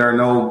 there are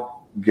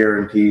no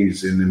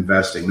guarantees in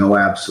investing, no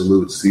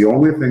absolutes. The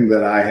only thing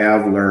that I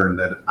have learned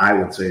that I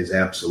would say is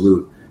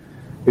absolute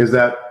is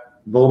that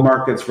bull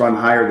markets run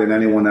higher than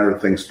anyone ever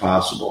thinks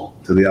possible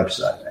to the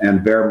upside,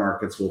 and bear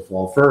markets will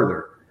fall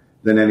further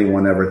than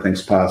anyone ever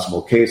thinks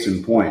possible. Case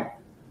in point,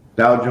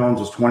 Dow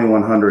Jones was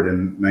 2,100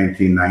 in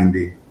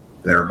 1990,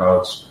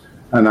 thereabouts,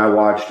 and I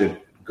watched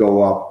it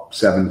go up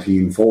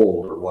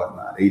 17-fold or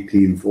whatnot,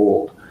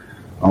 18-fold,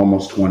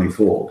 almost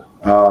 20-fold.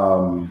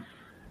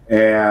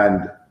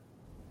 And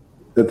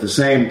at the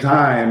same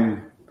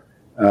time,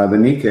 the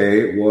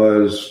Nikkei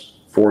was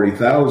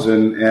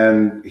 40,000,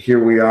 and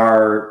here we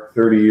are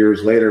 30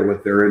 years later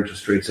with their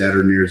interest rates at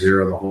or near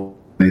zero.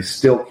 They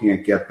still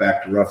can't get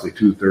back to roughly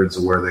 2/3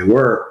 of where they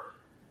were.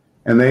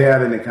 And they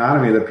had an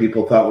economy that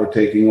people thought were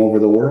taking over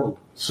the world.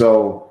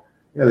 So,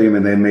 they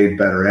made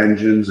better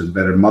engines and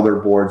better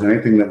motherboards.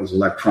 Anything that was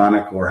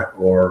electronic or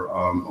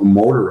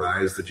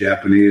motorized, the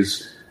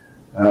Japanese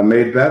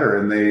made better.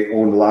 And they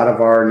owned a lot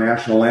of our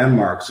national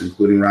landmarks,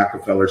 including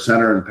Rockefeller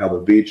Center and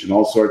Pebble Beach and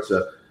all sorts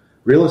of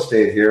real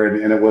estate here.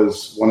 And it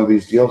was one of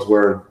these deals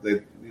where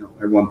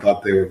everyone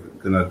thought they were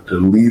going to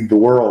lead the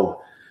world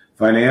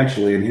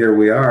financially, and here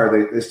we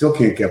are. They still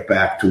can't get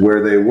back to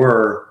where they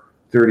were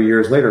 30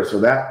 years later. So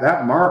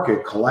that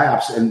market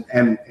collapsed, and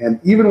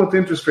even with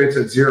interest rates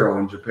at zero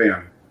in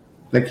Japan,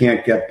 they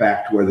can't get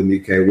back to where the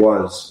Nikkei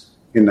was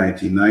in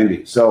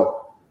 1990.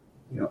 So,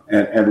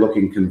 and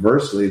looking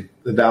conversely,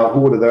 the Dow, who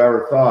would have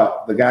ever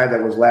thought the guy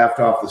that was laughed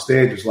off the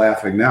stage is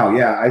laughing now?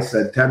 Yeah, I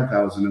said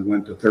 10,000 and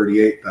went to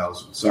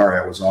 38,000. Sorry,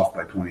 I was off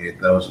by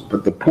 28,000.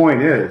 But the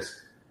point is,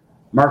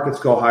 markets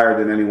go higher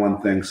than anyone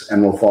thinks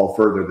and will fall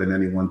further than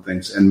anyone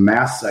thinks. And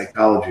mass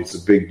psychology is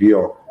a big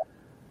deal.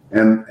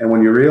 And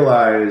when you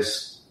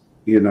realize,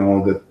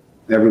 that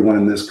everyone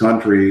in this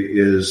country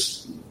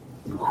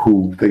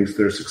who thinks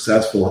they're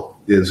successful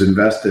is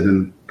invested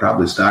in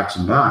probably stocks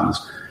and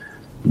bonds,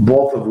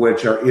 both of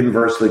which are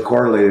inversely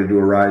correlated to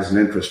a rise in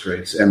interest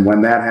rates. And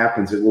when that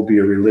happens, it will be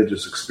a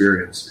religious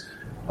experience.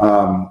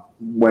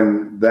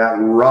 When that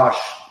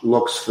rush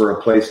looks for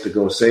a place to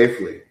go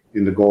safely,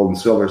 into gold and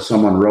silver,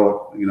 someone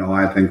wrote,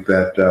 I think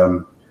that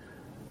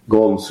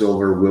gold and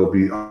silver will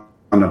be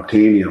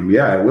unobtainium.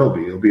 Yeah, it will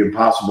be. It'll be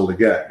impossible to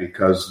get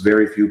because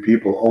very few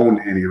people own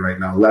any right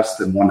now, less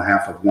than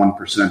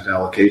 0.5%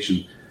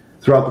 allocation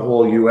throughout the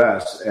whole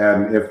U.S.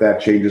 And if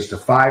that changes to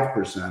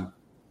 5%,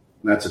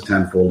 that's a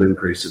 10-fold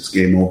increase. It's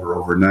game over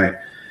overnight.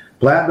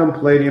 Platinum,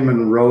 palladium,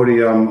 and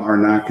rhodium are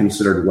not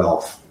considered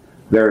wealth.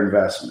 They're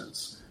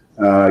investments.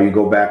 You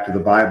go back to the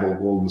Bible,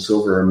 gold and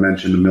silver are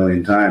mentioned a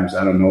million times.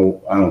 I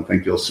don't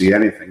think you'll see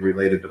anything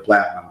related to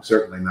platinum,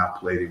 certainly not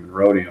palladium and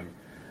rhodium.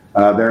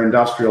 They're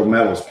industrial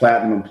metals,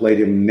 platinum and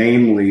palladium,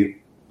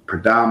 namely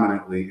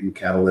predominantly in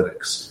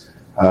catalytics.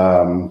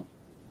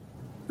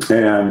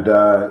 And,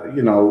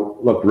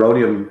 look,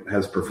 rhodium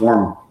has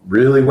performed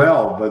really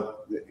well,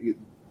 but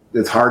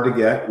it's hard to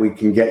get. We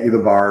can get you the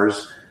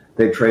bars.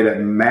 They trade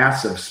at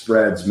massive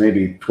spreads,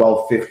 maybe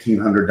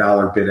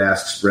 $1,200-$1,500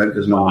 bid-ask spread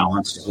because no one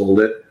wants to hold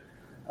it.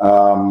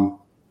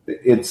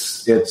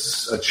 It's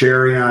a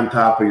cherry on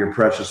top of your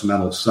precious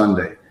metal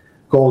sundae.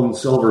 Gold and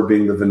silver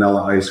being the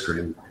vanilla ice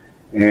cream.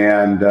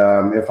 And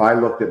if I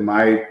looked at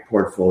my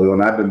portfolio,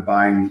 and I've been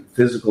buying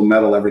physical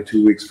metal every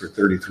 2 weeks for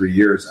 33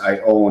 years, I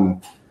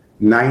own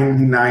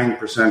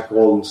 99%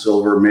 gold and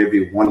silver,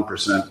 maybe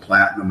 1%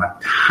 platinum, a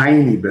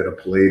tiny bit of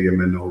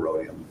palladium, and no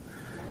rhodium.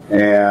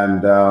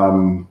 And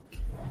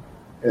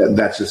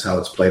that's just how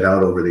it's played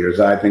out over the years.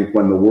 I think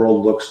when the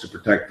world looks to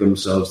protect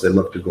themselves, they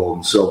look to gold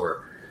and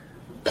silver.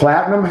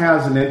 Platinum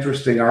has an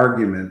interesting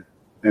argument.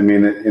 I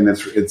mean, and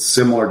it's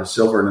similar to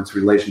silver in its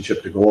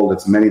relationship to gold.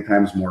 It's many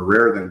times more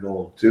rare than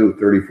gold, too,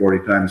 30,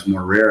 40 times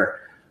more rare.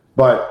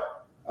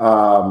 But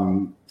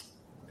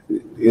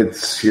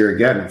it's here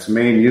again, its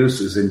main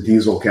use is in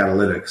diesel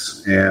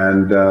catalytics.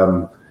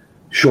 And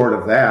short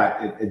of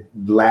that, it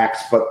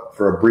lacks, but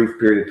for a brief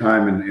period of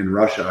time in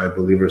Russia, I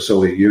believe, or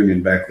Soviet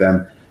Union back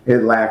then,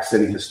 it lacks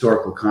any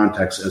historical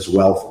context as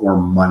wealth or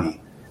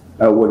money.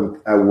 I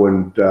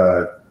wouldn't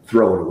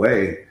throw it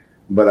away,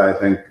 but I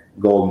think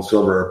gold and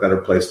silver are a better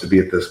place to be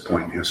at this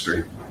point in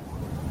history.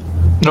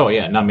 Oh,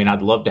 yeah. And I mean,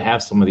 I'd love to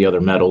have some of the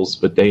other metals,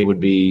 but they would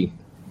be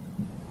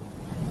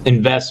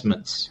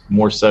investments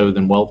more so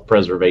than wealth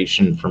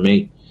preservation for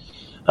me.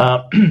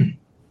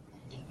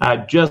 I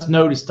just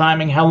noticed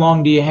timing. How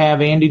long do you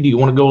have, Andy? Do you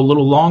want to go a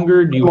little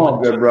longer? Do you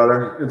want good,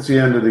 brother. It's the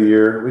end of the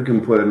year. We can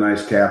put a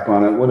nice cap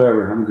on it.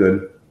 Whatever. I'm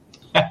good.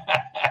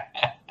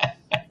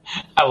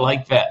 I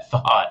like that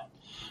thought.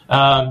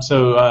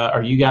 So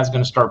are you guys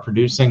going to start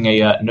producing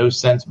a no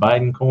sense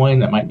Biden coin?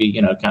 That might be,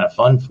 kind of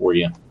fun for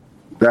you.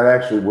 That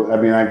actually,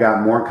 I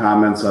got more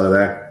comments out of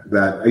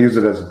that I use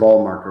it as a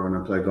ball marker when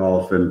I play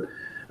golf, and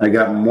I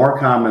got more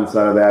comments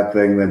out of that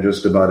thing than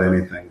just about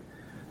anything.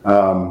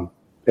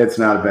 It's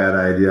not a bad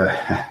idea.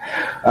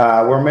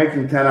 We're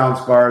making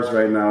 10-ounce bars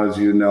right now, as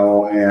you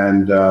know,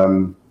 and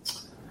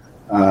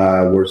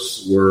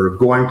we're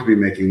going to be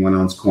making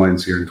 1-ounce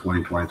coins here in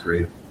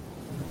 2023.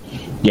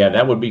 Yeah,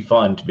 that would be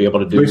fun to be able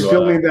to do. We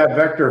still need that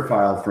vector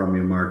file from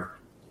you, Mark.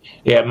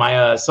 Yeah,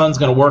 my son's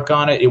going to work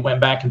on it. It went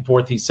back and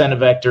forth. He sent a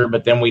vector,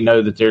 but then we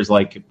know that there's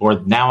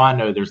now I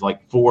know there's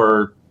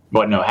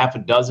half a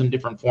dozen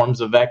different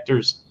forms of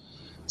vectors.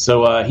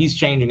 So he's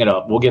changing it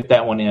up. We'll get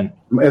that one in.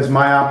 As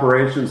my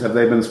operations, have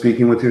they been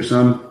speaking with your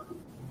son?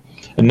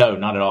 No,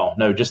 not at all.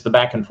 No, just the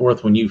back and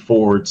forth when you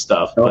forward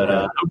stuff. Okay.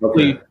 But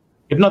hopefully,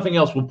 if nothing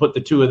else, we'll put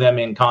the two of them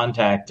in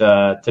contact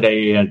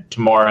today and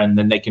tomorrow, and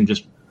then they can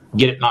just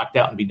get it knocked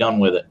out and be done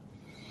with it.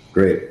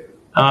 Great.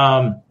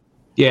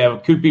 Yeah,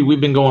 Koopy, we've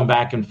been going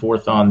back and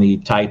forth on the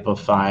type of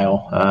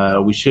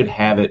file. We should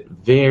have it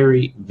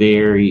very,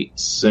 very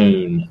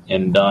soon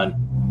and done.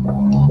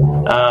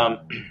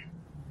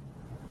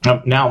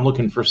 Now I'm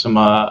looking for some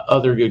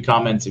other good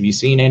comments. Have you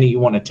seen any you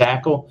want to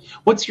tackle?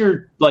 What's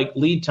your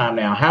lead time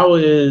now? How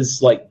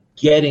is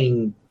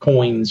getting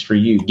coins for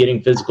you,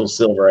 getting physical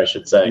silver, I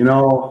should say?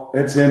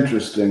 It's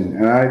interesting,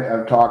 and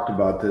I've talked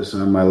about this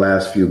on my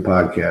last few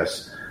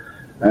podcasts.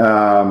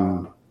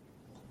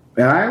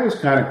 And I was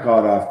kind of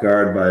caught off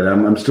guard by it.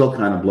 I'm still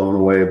kind of blown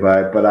away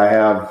by it, but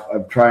I've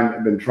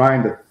been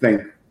trying to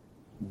think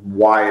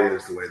why it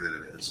is the way that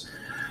it is.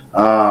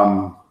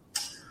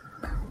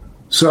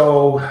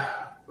 So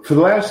for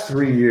the last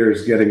 3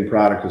 years, getting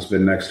product has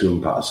been next to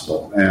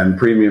impossible, and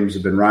premiums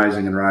have been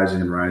rising and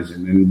rising and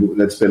rising, and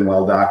that's been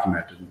well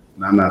documented.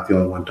 And I'm not the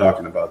only one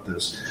talking about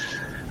this.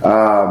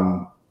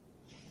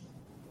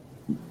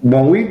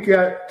 When we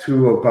get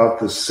to about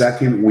the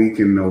second week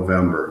in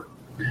November,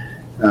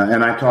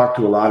 and I talk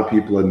to a lot of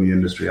people in the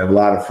industry. I have a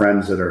lot of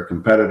friends that are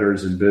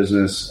competitors in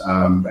business,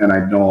 and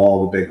I know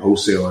all the big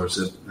wholesalers.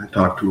 That I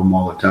talk to them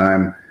all the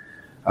time.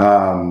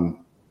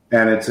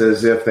 And it's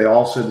as if they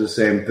all said the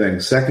same thing.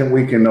 Second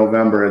week in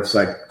November, it's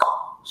like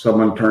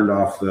someone turned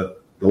off the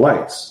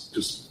lights.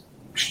 Just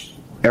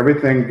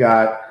everything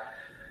got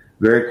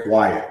very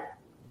quiet.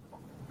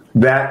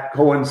 That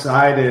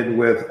coincided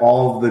with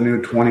all of the new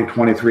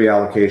 2023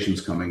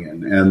 allocations coming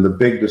in. And the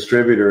big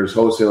distributors,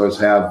 wholesalers,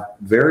 have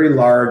very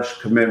large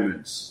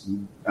commitments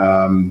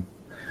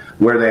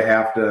where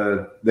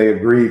they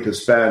agree to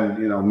spend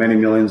many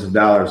millions of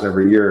dollars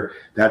every year.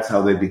 That's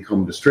how they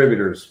become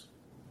distributors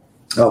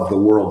of the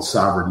world's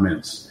sovereign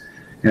mints.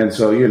 And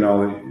so,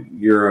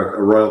 you're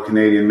a Royal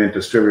Canadian Mint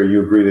distributor,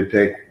 you agree to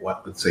take,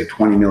 let's say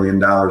 $20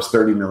 million,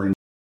 $30 million.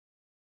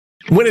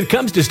 When it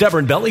comes to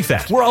stubborn belly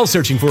fat, we're all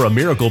searching for a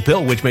miracle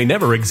pill which may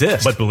never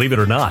exist. But believe it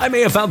or not, I may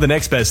have found the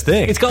next best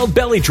thing. It's called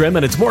Belly Trim,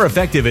 and it's more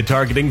effective at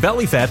targeting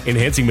belly fat,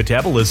 enhancing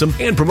metabolism,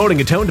 and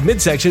promoting a toned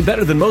midsection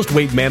better than most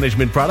weight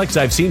management products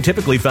I've seen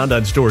typically found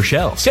on store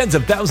shelves. Tens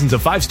of thousands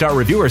of 5-star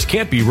reviewers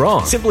can't be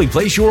wrong. Simply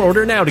place your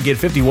order now to get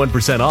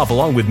 51% off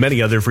along with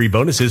many other free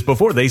bonuses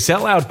before they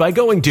sell out by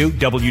going to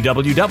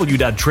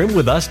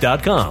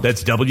www.trimwithus.com.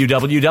 That's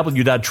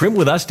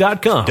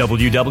www.trimwithus.com.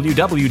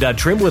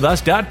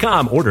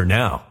 www.trimwithus.com. Order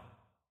now.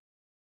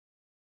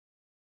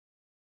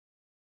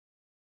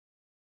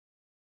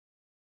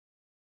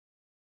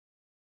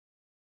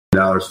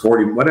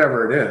 $40,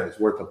 whatever it is,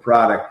 worth of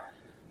product,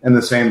 and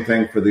the same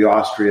thing for the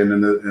Austrian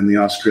and the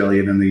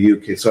Australian and the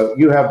UK. So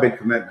you have big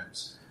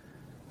commitments.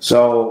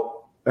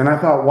 So, and I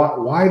thought,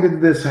 why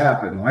did this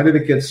happen? Why did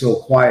it get so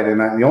quiet? And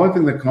the only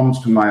thing that comes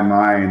to my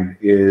mind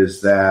is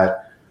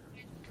that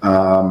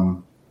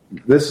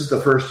this is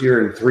the first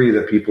year in 3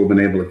 that people have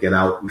been able to get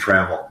out and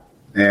travel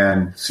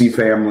and see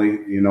family.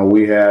 You know,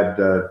 we had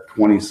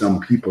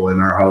 20-some people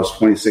in our house,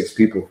 26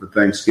 people for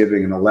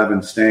Thanksgiving, and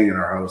 11 staying in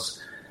our house.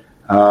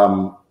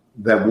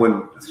 That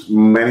wouldn't,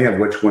 many of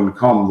which wouldn't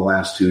come the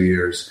last 2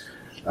 years.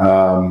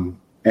 And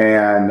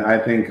I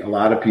think a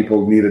lot of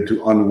people needed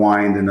to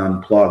unwind and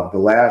unplug. The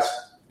last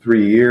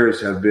 3 years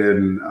have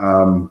been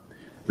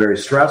very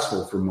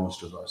stressful for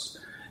most of us.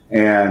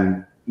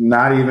 And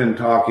not even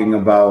talking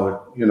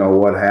about, you know,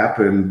 what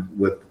happened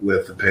with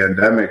the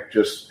pandemic,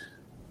 just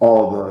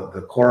all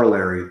the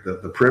corollary,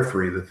 the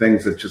periphery, the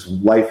things that just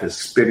life is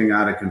spinning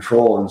out of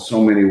control in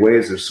so many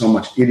ways. There's so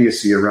much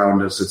idiocy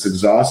around us. It's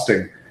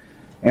exhausting.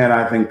 And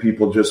I think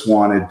people just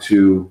wanted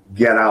to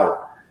get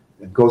out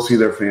and go see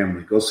their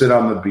family, go sit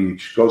on the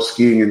beach, go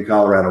skiing in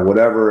Colorado,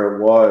 whatever it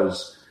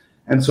was.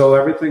 And so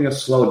everything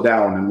has slowed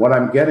down. And what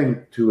I'm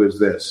getting to is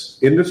this.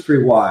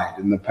 Industry-wide,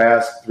 in the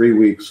past 3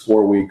 weeks,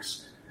 4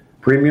 weeks,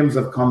 premiums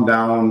have come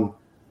down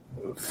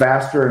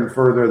faster and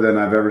further than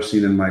I've ever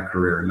seen in my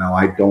career. Now,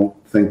 I don't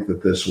think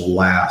that this will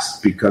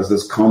last because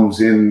this comes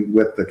in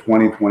with the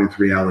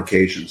 2023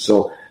 allocation.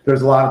 So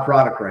there's a lot of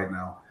product right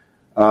now.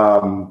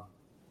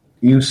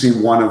 You see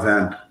one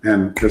event,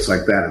 and just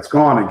like that, it's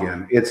gone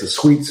again. It's a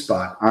sweet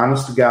spot.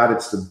 Honest to God,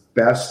 it's the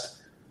best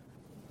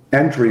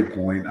entry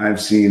point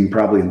I've seen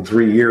probably in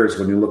 3 years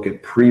when you look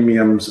at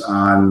premiums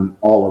on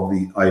all of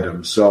the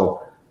items.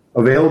 So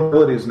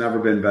availability has never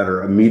been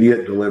better.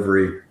 Immediate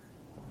delivery.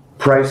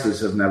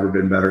 Prices have never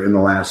been better in the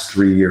last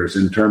 3 years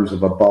in terms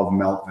of above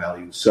melt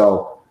value.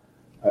 So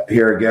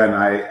here again,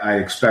 I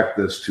expect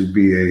this to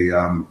be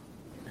a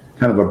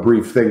kind of a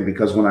brief thing,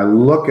 because when I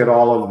look at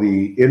all of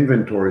the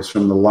inventories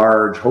from the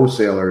large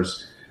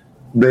wholesalers,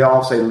 they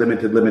all say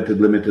limited, but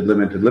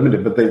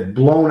they've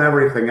blown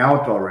everything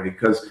out already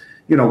because,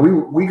 you know,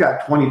 we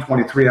got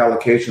 2023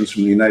 allocations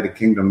from the United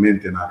Kingdom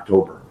Mint in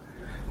October.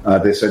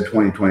 They said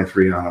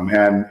 2023 on them.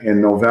 And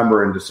in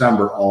November and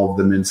December, all of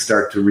the mints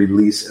start to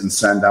release and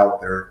send out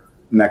their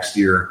next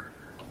year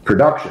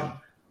production.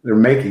 They're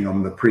making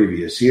them the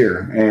previous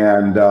year.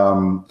 And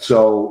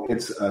so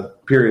it's a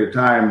period of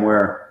time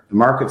where the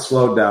market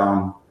slowed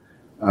down,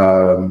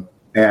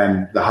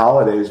 and the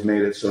holidays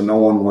made it so no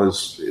one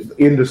was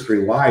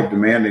industry-wide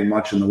demanding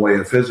much in the way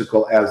of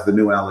physical as the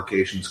new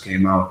allocations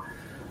came out.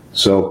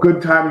 So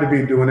good time to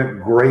be doing it.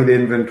 Great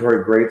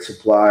inventory, great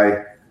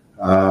supply.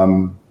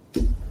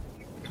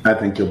 I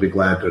think you'll be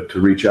glad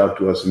to reach out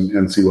to us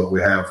and see what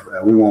we have.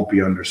 We won't be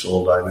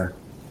undersold either.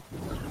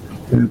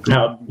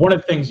 Now, one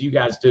of the things you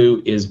guys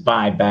do is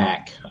buy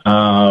back.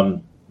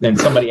 Then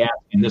somebody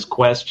asking this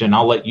question,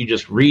 I'll let you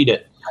just read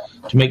it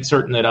to make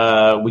certain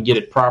that we get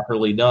it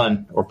properly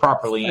done or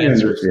properly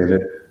answered. I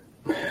understand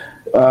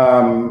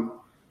it.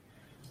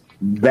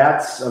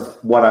 That's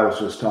what I was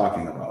just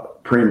talking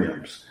about,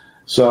 premiums.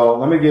 So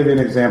let me give you an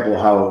example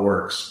of how it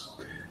works.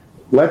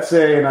 Let's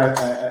say, and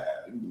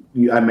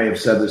I may have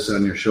said this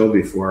on your show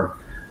before,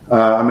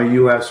 I'm a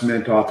U.S.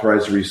 Mint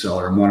authorized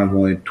reseller. I'm one of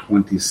only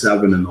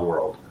 27 in the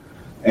world.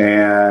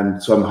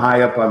 And so I'm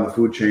high up on the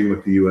food chain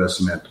with the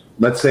U.S. Mint.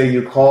 Let's say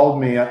you called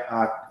me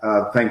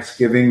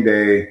Thanksgiving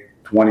Day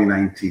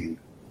 2019,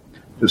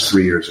 just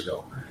 3 years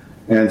ago,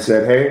 and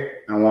said, hey,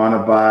 I want to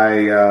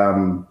buy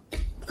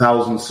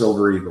 1,000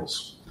 Silver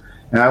Eagles.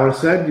 And I would have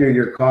said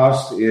your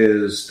cost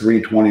is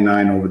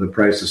 $329 over the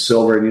price of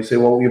silver. And you say,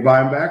 well, what will you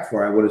buy them back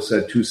for? I would have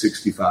said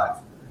 $265.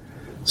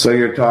 So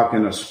you're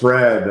talking a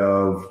spread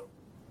of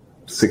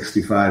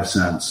 65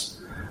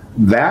 cents.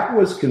 That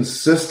was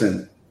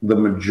consistent the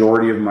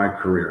majority of my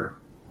career,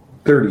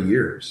 30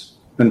 years,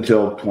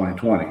 until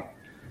 2020.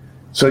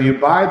 So you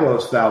buy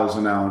those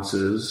 1,000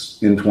 ounces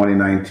in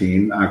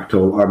 2019,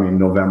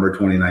 November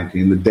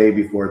 2019, the day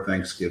before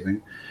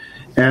Thanksgiving,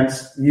 and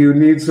you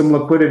need some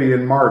liquidity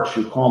in March.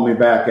 You call me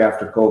back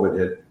after COVID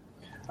hit.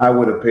 I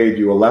would have paid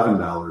you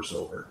 $11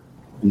 over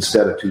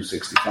instead of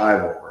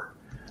 $265 over.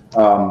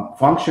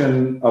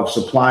 Function of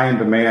supply and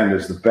demand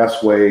is the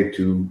best way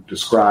to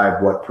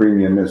describe what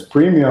premium is.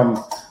 Premium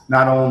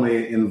not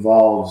only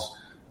involves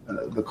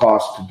the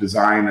cost to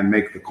design and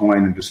make the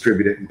coin and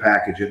distribute it and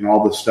package it and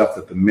all the stuff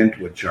that the mint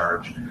would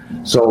charge.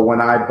 So when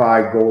I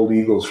buy gold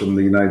eagles from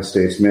the United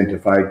States Mint,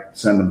 if I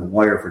send them a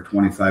wire for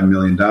 $25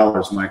 million,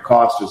 my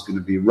cost is going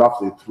to be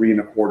roughly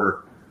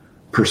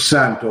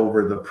 3.25%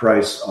 over the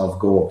price of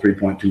gold,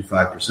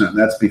 3.25%. And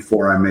that's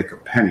before I make a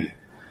penny.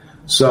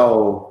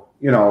 So,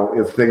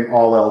 if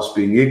all else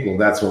being equal,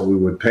 that's what we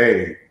would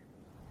pay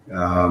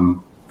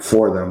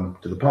for them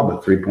to the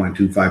public,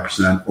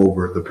 3.25%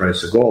 over the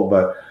price of gold.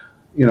 But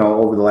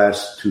over the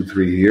last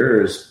 2-3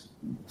 years,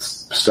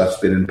 stuff's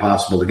been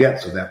impossible to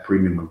get. So that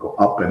premium would go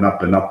up and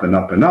up and up and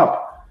up and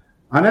up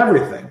on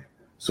everything.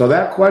 So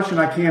that question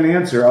I can't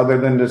answer other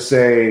than to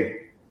say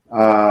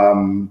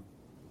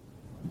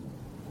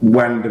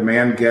when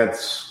demand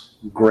gets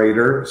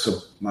greater, so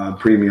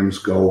premiums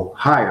go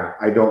higher.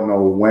 I don't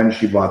know when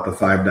she bought the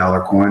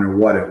 $5 coin or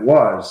what it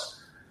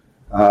was.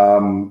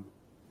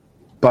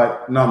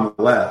 But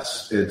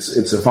nonetheless,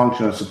 it's a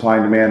function of supply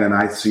and demand. And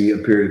I see a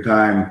period of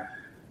time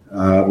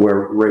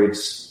where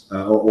rates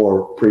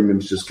or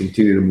premiums just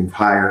continue to move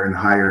higher and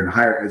higher and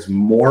higher as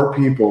more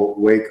people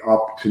wake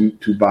up to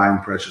buying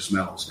precious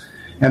metals.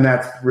 And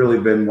that's really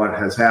been what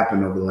has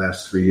happened over the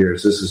last 3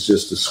 years. This is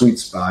just a sweet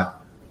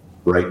spot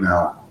right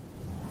now.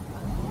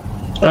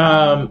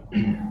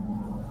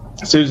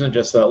 Susan,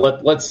 just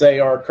let's say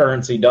our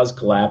currency does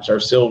collapse, our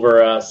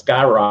silver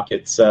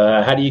skyrockets.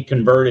 How do you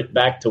convert it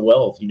back to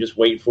wealth? You just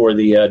wait for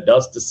the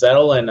dust to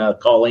settle and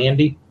call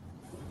Andy?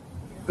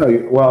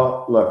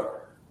 Well, look.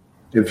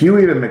 If you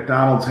eat a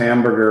McDonald's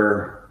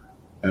hamburger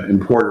in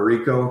Puerto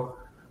Rico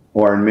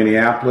or in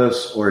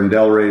Minneapolis or in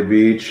Delray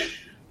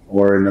Beach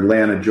or in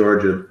Atlanta,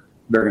 Georgia,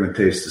 they're going to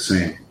taste the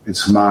same.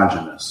 It's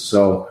homogenous.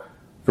 So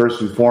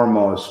first and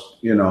foremost,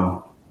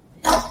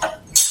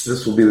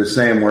 this will be the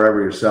same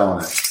wherever you're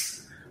selling it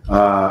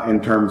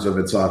in terms of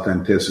its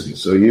authenticity.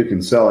 So you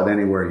can sell it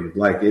anywhere you'd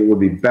like. It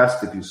would be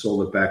best if you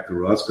sold it back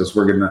through us because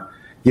we're going to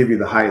give you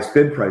the highest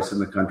bid price in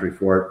the country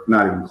for it,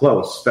 not even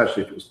close,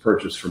 especially if it was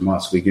purchased from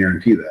us. We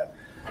guarantee that.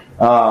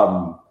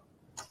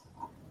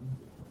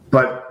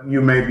 But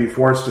you may be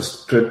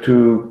forced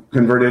to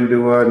convert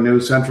into a new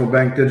central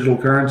bank digital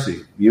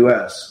currency,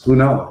 U.S. Who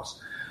knows?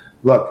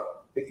 Look,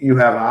 you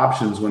have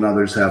options when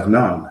others have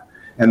none,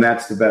 and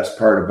that's the best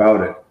part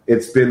about it.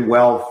 It's been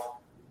wealth,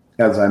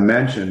 as I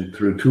mentioned,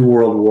 through 2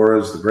 world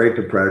wars, the Great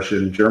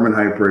Depression, German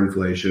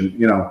hyperinflation.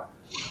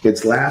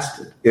 It's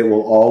lasted. It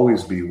will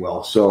always be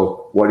wealth.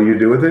 So what do you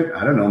do with it?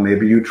 I don't know.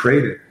 Maybe you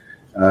trade it.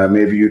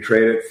 Maybe you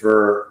trade it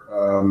for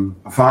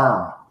a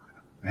farm.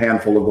 A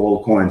handful of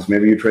gold coins.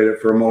 Maybe you trade it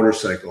for a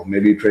motorcycle.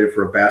 Maybe you trade it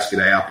for a basket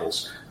of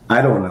apples.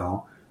 I don't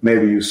know.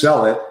 Maybe you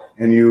sell it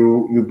and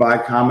you buy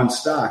common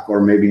stock,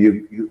 or maybe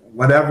you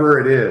whatever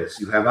it is,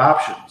 you have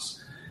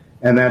options.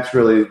 And that's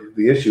really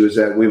the issue, is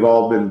that we've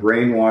all been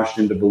brainwashed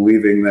into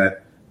believing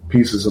that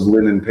pieces of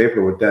linen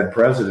paper with dead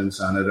presidents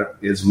on it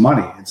is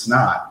money. It's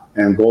not.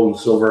 And gold and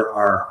silver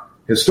are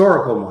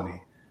historical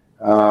money.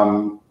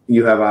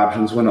 You have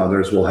options when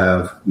others will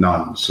have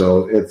none.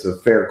 So it's a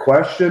fair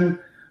question,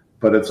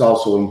 but it's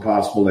also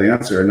impossible to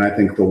answer. And I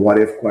think the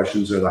what-if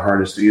questions are the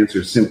hardest to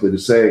answer, simply to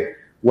say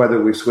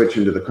whether we switch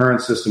into the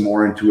current system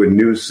or into a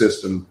new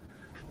system,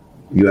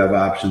 you have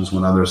options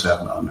when others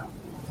have none.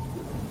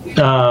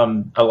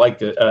 I like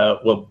that.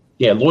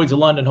 Lloyd's of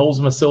London holds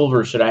them a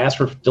silver. Should I ask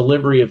for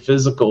delivery of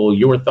physical?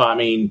 Your thought? I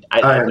mean,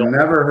 I have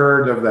never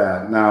heard of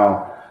that.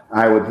 Now,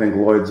 I would think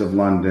Lloyd's of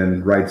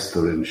London writes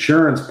the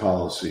insurance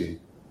policy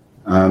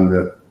on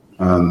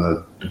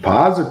the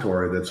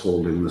depository that's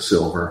holding the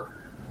silver.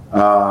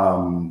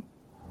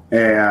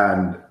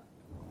 And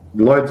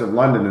Lloyd's of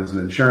London is an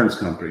insurance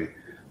company.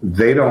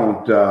 They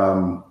don't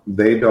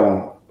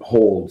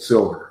hold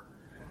silver.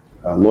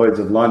 Lloyd's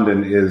of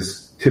London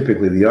is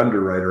typically the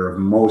underwriter of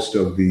most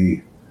of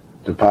the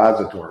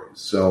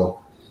depositories,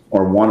 or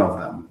one of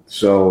them.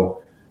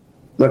 So,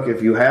 look,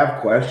 if you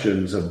have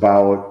questions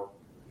about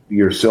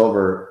your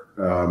silver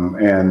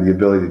and the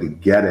ability to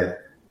get it,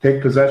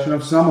 take possession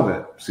of some of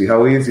it. See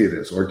how easy it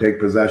is, or take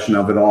possession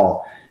of it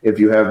all. If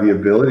you have the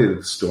ability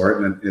to store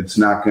it and it's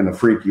not going to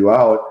freak you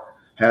out,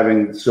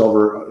 having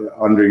silver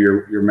under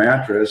your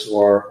mattress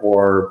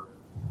or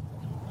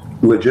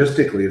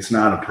logistically it's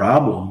not a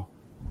problem,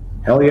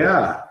 hell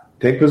yeah,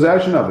 take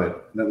possession of it.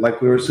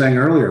 Like we were saying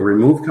earlier,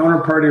 remove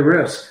counterparty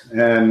risk,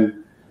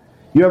 and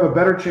you have a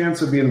better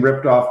chance of being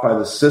ripped off by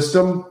the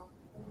system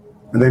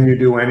than you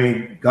do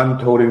any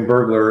gun-toting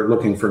burglar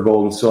looking for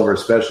gold and silver,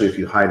 especially if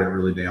you hide it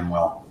really damn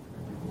well.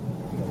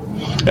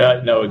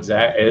 No,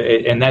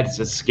 exactly. And that's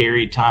a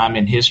scary time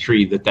in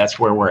history that's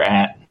where we're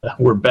at.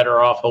 We're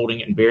better off holding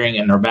it and burying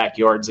it in our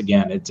backyards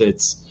again.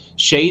 It's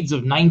shades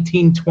of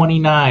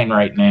 1929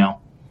 right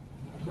now.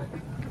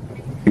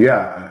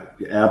 Yeah,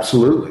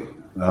 absolutely.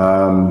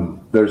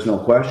 There's no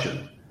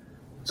question.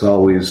 It's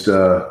always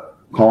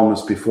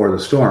calmest before the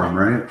storm,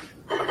 right?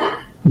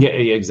 Yeah,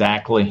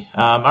 exactly.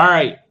 All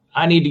right.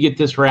 I need to get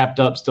this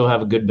wrapped up. Still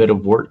have a good bit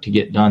of work to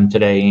get done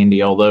today,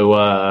 Andy, although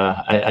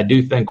I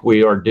do think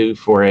we are due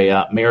for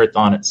a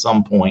marathon at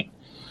some point.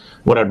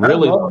 What I'd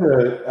really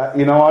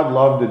I'd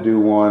love to do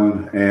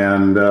one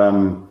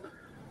and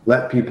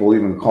let people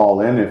even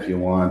call in if you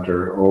want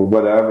or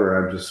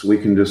whatever. We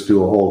can just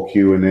do a whole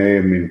Q&A.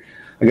 I mean,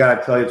 I got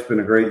to tell you, it's been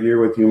a great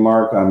year with you,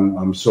 Mark.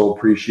 I'm so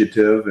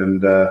appreciative,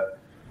 and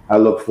I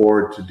look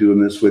forward to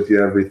doing this with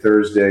you every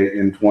Thursday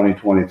in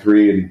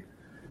 2023 and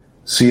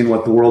seeing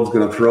what the world's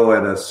going to throw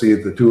at us, see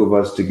if the two of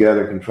us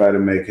together can try to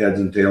make heads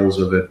and tails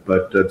of it.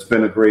 But it's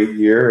been a great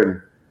year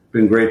and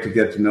been great to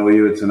get to know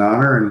you. It's an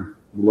honor, and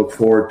we look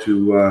forward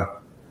to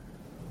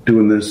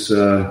doing this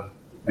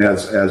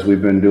as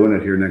we've been doing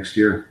it here next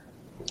year.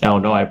 Oh,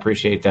 no, I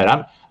appreciate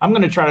that. I'm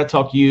going to try to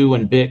talk you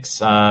and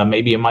Bix,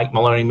 maybe a Mike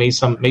Maloney, maybe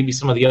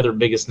some of the other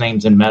biggest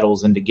names in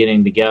metals into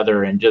getting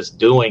together and just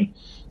doing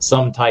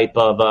some type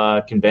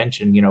of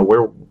convention,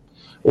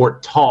 or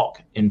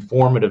talk,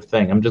 informative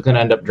thing. I'm just going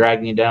to end up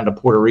dragging you down to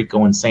Puerto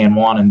Rico and San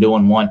Juan and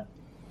doing one.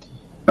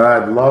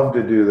 I'd love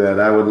to do that.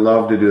 I would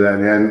love to do that.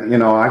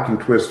 And, I can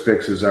twist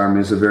Bix's arm.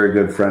 He's a very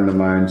good friend of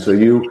mine. So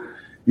you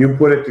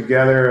put it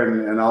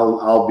together and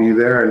I'll be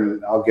there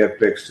and I'll get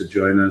Bix to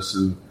join us.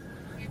 And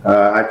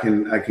I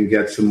can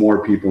get some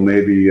more people,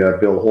 maybe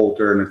Bill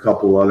Holter and a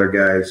couple other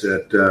guys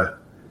that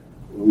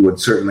would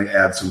certainly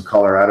add some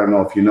color. I don't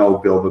know if you know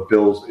Bill, but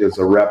Bill is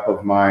a rep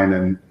of mine,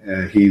 and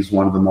he's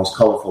one of the most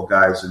colorful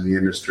guys in the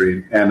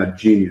industry and a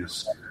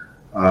genius.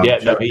 He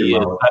is.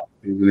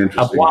 He's an interesting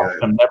I've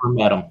watched him, never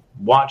met him.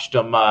 Watched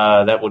him.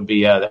 That would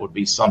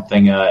be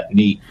something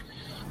neat.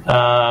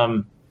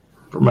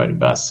 Promoting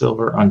by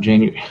Silver on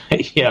January.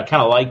 Yeah, I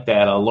kind of like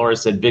that. Laura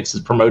said Bix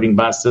is promoting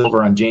by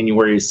Silver on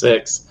January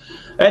 6th.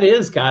 That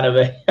is kind of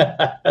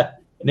an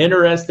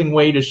interesting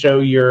way to show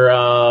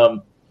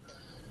your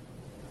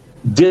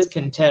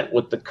discontent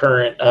with the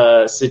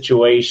current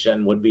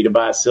situation, would be to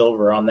buy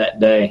silver on that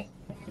day.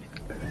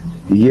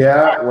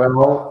 Yeah,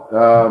 well,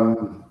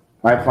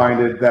 I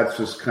find that's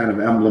just kind of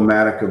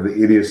emblematic of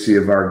the idiocy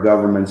of our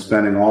government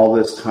spending all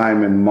this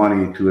time and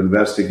money to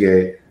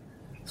investigate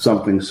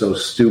something so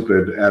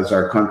stupid as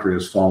our country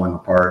is falling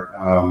apart.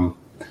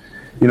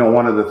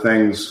 One of the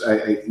things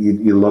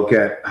you look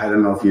at, I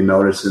don't know if you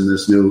noticed in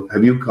this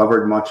have you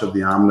covered much of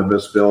the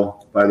omnibus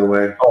bill, by the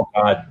way? Oh,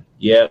 God.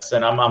 Yes,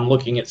 and I'm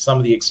looking at some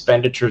of the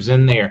expenditures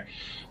in there,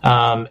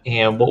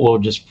 and what we'll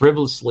just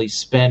frivolously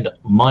spend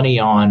money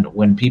on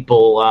when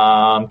people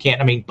can't.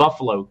 I mean,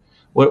 Buffalo,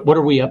 what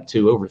are we up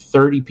to? Over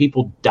 30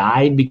 people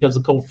died because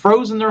of cold,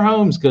 frozen their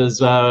homes because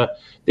they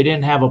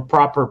didn't have a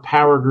proper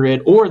power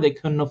grid or they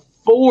couldn't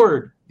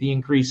afford the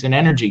increase in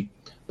energy.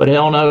 But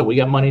hell no, we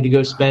got money to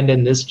go spend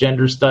in this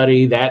gender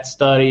study, that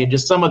study, and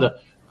just some of the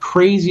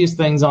craziest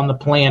things on the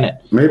planet.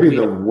 Maybe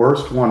the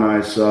worst one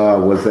I saw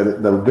was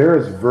that there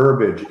is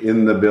verbiage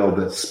in the bill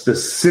that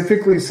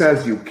specifically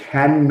says you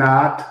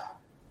cannot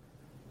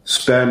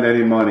spend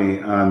any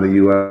money on the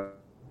U.S.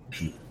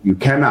 You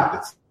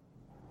cannot.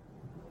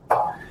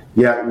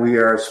 Yet we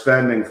are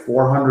spending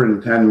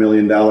 $410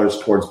 million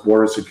towards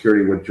border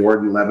security with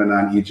Jordan,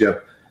 Lebanon,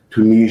 Egypt,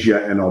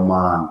 Tunisia, and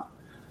Oman.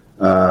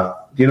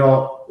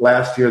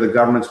 Last year the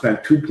government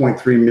spent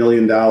 $2.3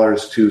 million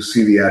to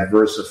see the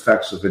adverse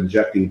effects of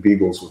injecting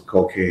beagles with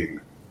cocaine.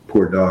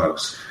 Poor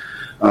dogs.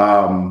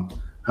 How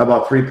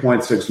about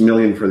 $3.6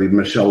 million for the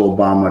Michelle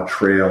Obama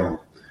Trail?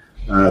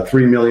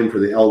 $3 million for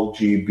the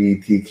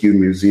LGBTQ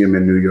Museum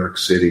in New York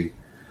City.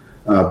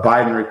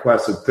 Biden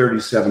requested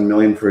 $37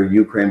 million for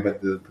Ukraine, but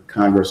the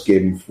Congress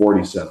gave him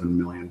 $47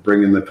 million,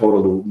 bringing the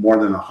total to more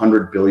than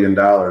 $100 billion.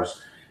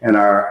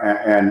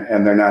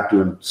 And they're not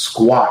doing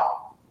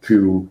squat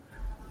to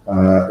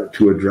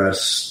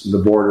address the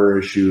border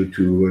issue,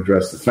 to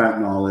address the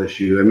fentanyl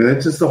issue. I mean,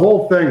 it's just the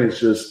whole thing is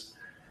just,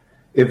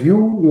 if you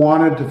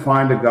wanted to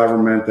find a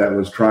government that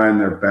was trying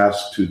their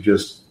best to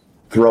just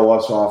throw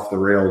us off the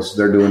rails,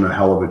 they're doing a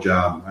hell of a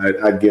job.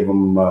 I'd give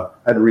them,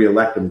 I'd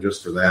reelect them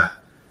just for that.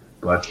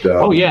 But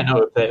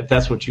if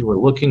that's what you were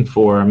looking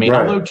for. I mean,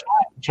 right. Although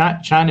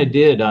China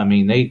did, I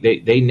mean,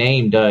 they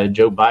named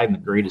Joe Biden the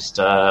greatest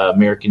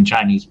American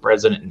Chinese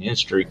president in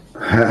history.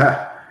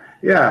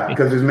 Yeah,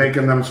 because he's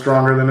making them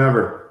stronger than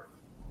ever.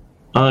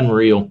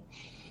 Unreal.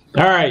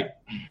 All right,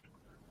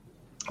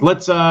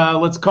 let's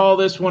call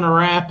this one a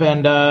wrap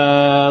and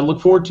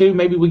look forward to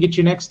maybe we get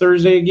you next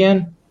Thursday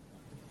again.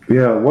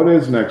 Yeah, what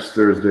is next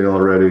Thursday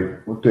already?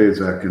 What day is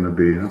that going to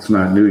be? That's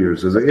not New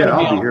Year's, is it? Yeah,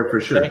 I'll be here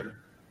for sure. Okay.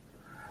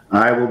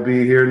 I will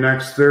be here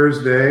next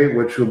Thursday,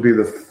 which will be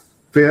the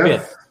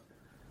 5th.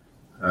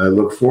 I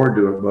look forward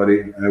to it,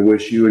 buddy. I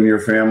wish you and your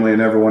family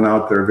and everyone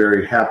out there a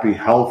very happy,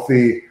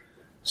 healthy,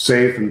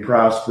 safe, and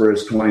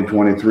prosperous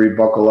 2023.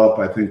 Buckle up.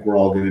 I think we're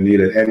all going to need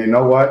it. And you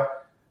know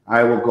what?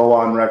 I will go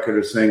on record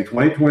as saying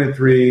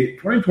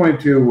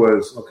 2022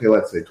 was,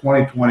 let's say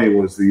 2020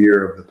 was the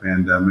year of the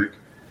pandemic.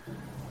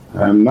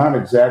 I'm not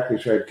exactly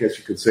sure. I guess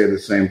you could say the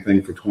same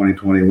thing for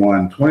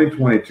 2021.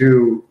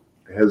 2022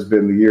 has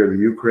been the year of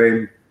the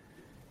Ukraine.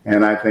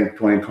 And I think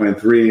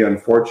 2023,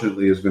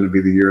 unfortunately, is going to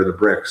be the year of the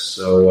bricks.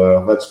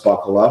 So let's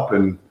buckle up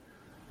and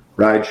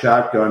ride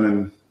shotgun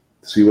and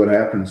see what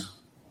happens.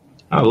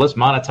 Let's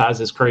monetize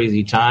this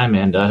crazy time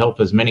and help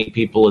as many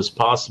people as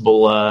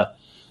possible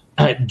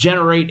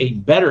generate a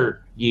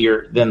better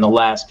year than the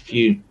last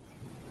few.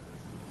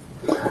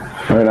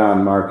 Right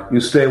on, Mark. You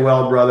stay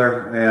well,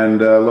 brother, and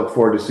look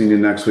forward to seeing you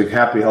next week.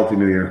 Happy, healthy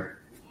New Year.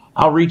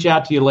 I'll reach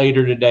out to you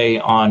later today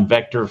on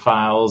Vector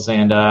Files,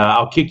 and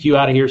I'll kick you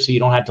out of here so you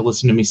don't have to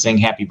listen to me sing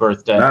happy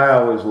birthday. I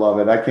always love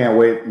it. I can't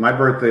wait. My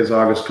birthday is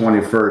August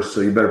 21st,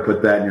 so you better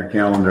put that in your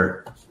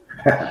calendar.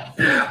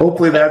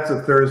 Hopefully that's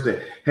a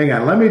Thursday. Hang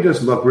on. Let me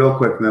just look real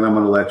quick, and then I'm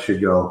going to let you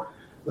go.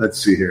 Let's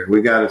see here.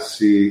 We got to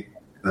see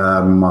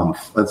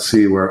month. Let's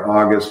see where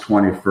August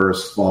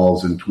 21st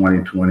falls in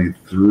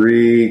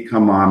 2023.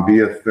 Come on,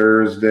 be a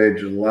Thursday.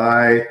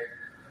 July.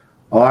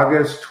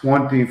 August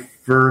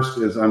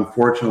 21st is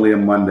unfortunately a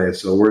Monday,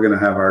 so we're going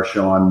to have our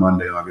show on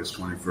Monday, August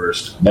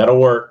 21st. That'll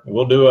work.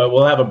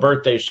 We'll have a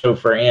birthday show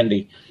for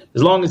Andy,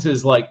 as long as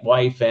his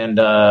wife and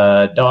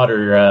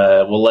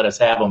daughter will let us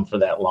have him for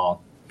that long.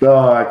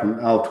 Oh,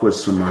 I'll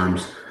twist some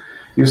arms.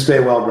 You stay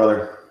well,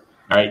 brother.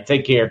 All right,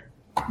 take care.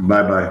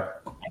 Bye-bye.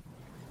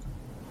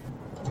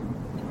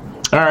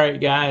 All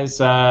right, guys,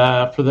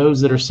 for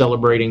those that are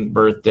celebrating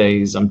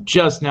birthdays, I'm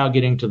just now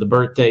getting to the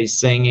birthday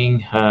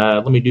singing.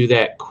 Let me do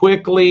that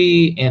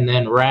quickly and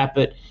then wrap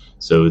it.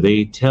 So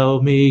they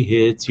tell me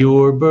it's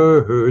your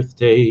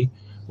birthday.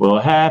 Well,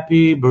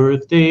 happy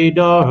birthday,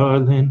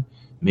 darling.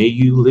 May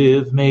you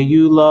live, may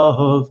you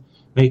love,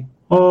 may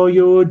all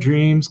your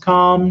dreams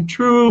come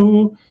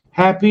true.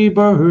 Happy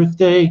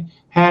birthday,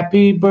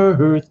 happy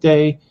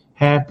birthday,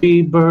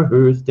 happy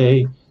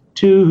birthday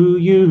to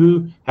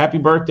you. Happy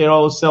birthday to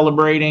all those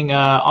celebrating.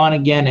 On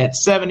again at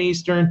 7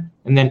 Eastern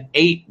and then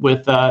 8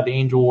 with the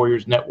Angel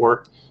Warriors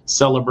Network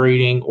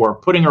celebrating or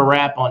putting a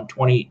wrap on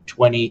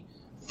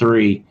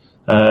 2023.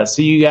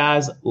 See you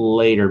guys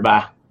later.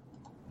 Bye.